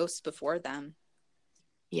the ghosts before them.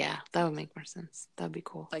 Yeah, that would make more sense. That would be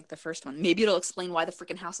cool. Like the first one. Maybe it'll explain why the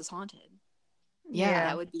freaking house is haunted. Yeah.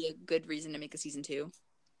 That would be a good reason to make a season 2.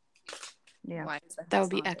 Yeah. Why is the That house would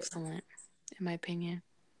be haunted? excellent, in my opinion.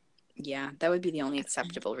 Yeah, that would be the only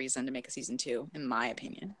acceptable reason to make a season 2, in my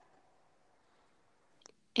opinion.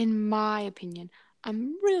 In my opinion.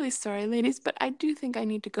 I'm really sorry, ladies, but I do think I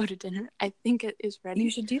need to go to dinner. I think it is ready.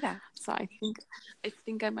 You should do that. So I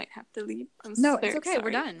think I might have to leave. No, very it's okay. sorry.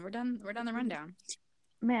 We're done. We're done the rundown.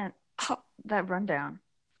 Man, Oh, that rundown.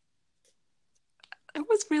 it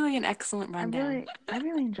was really an excellent rundown. I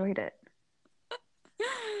really enjoyed it. I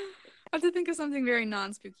have to think of something very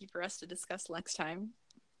non-spooky for us to discuss next time.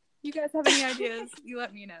 You guys have any ideas? You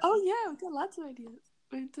let me know. Oh yeah, we've got lots of ideas.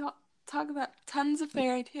 We talk about tons of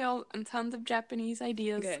fairy tales and tons of Japanese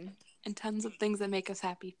ideas. Good. And tons of things that make us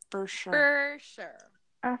happy, for sure. For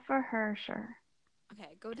sure. For her, sure. Okay,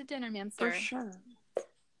 go to dinner, man, sir. For sure.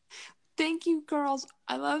 Thank you, girls.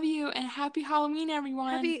 I love you, and happy Halloween,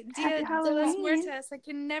 everyone. Happy Happy Dia de los Halloween. Muertos. I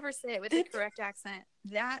can never say it with the That's- correct accent.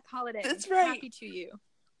 That holiday. That's right. Happy to you.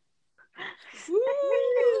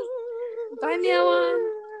 Bye, Meowan.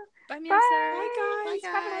 Bye, Bye. Meow, sir. Bye, guys.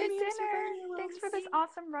 Have a Bye, good Meow, sir. dinner. Bye, Thanks for Meow. this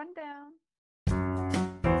awesome rundown.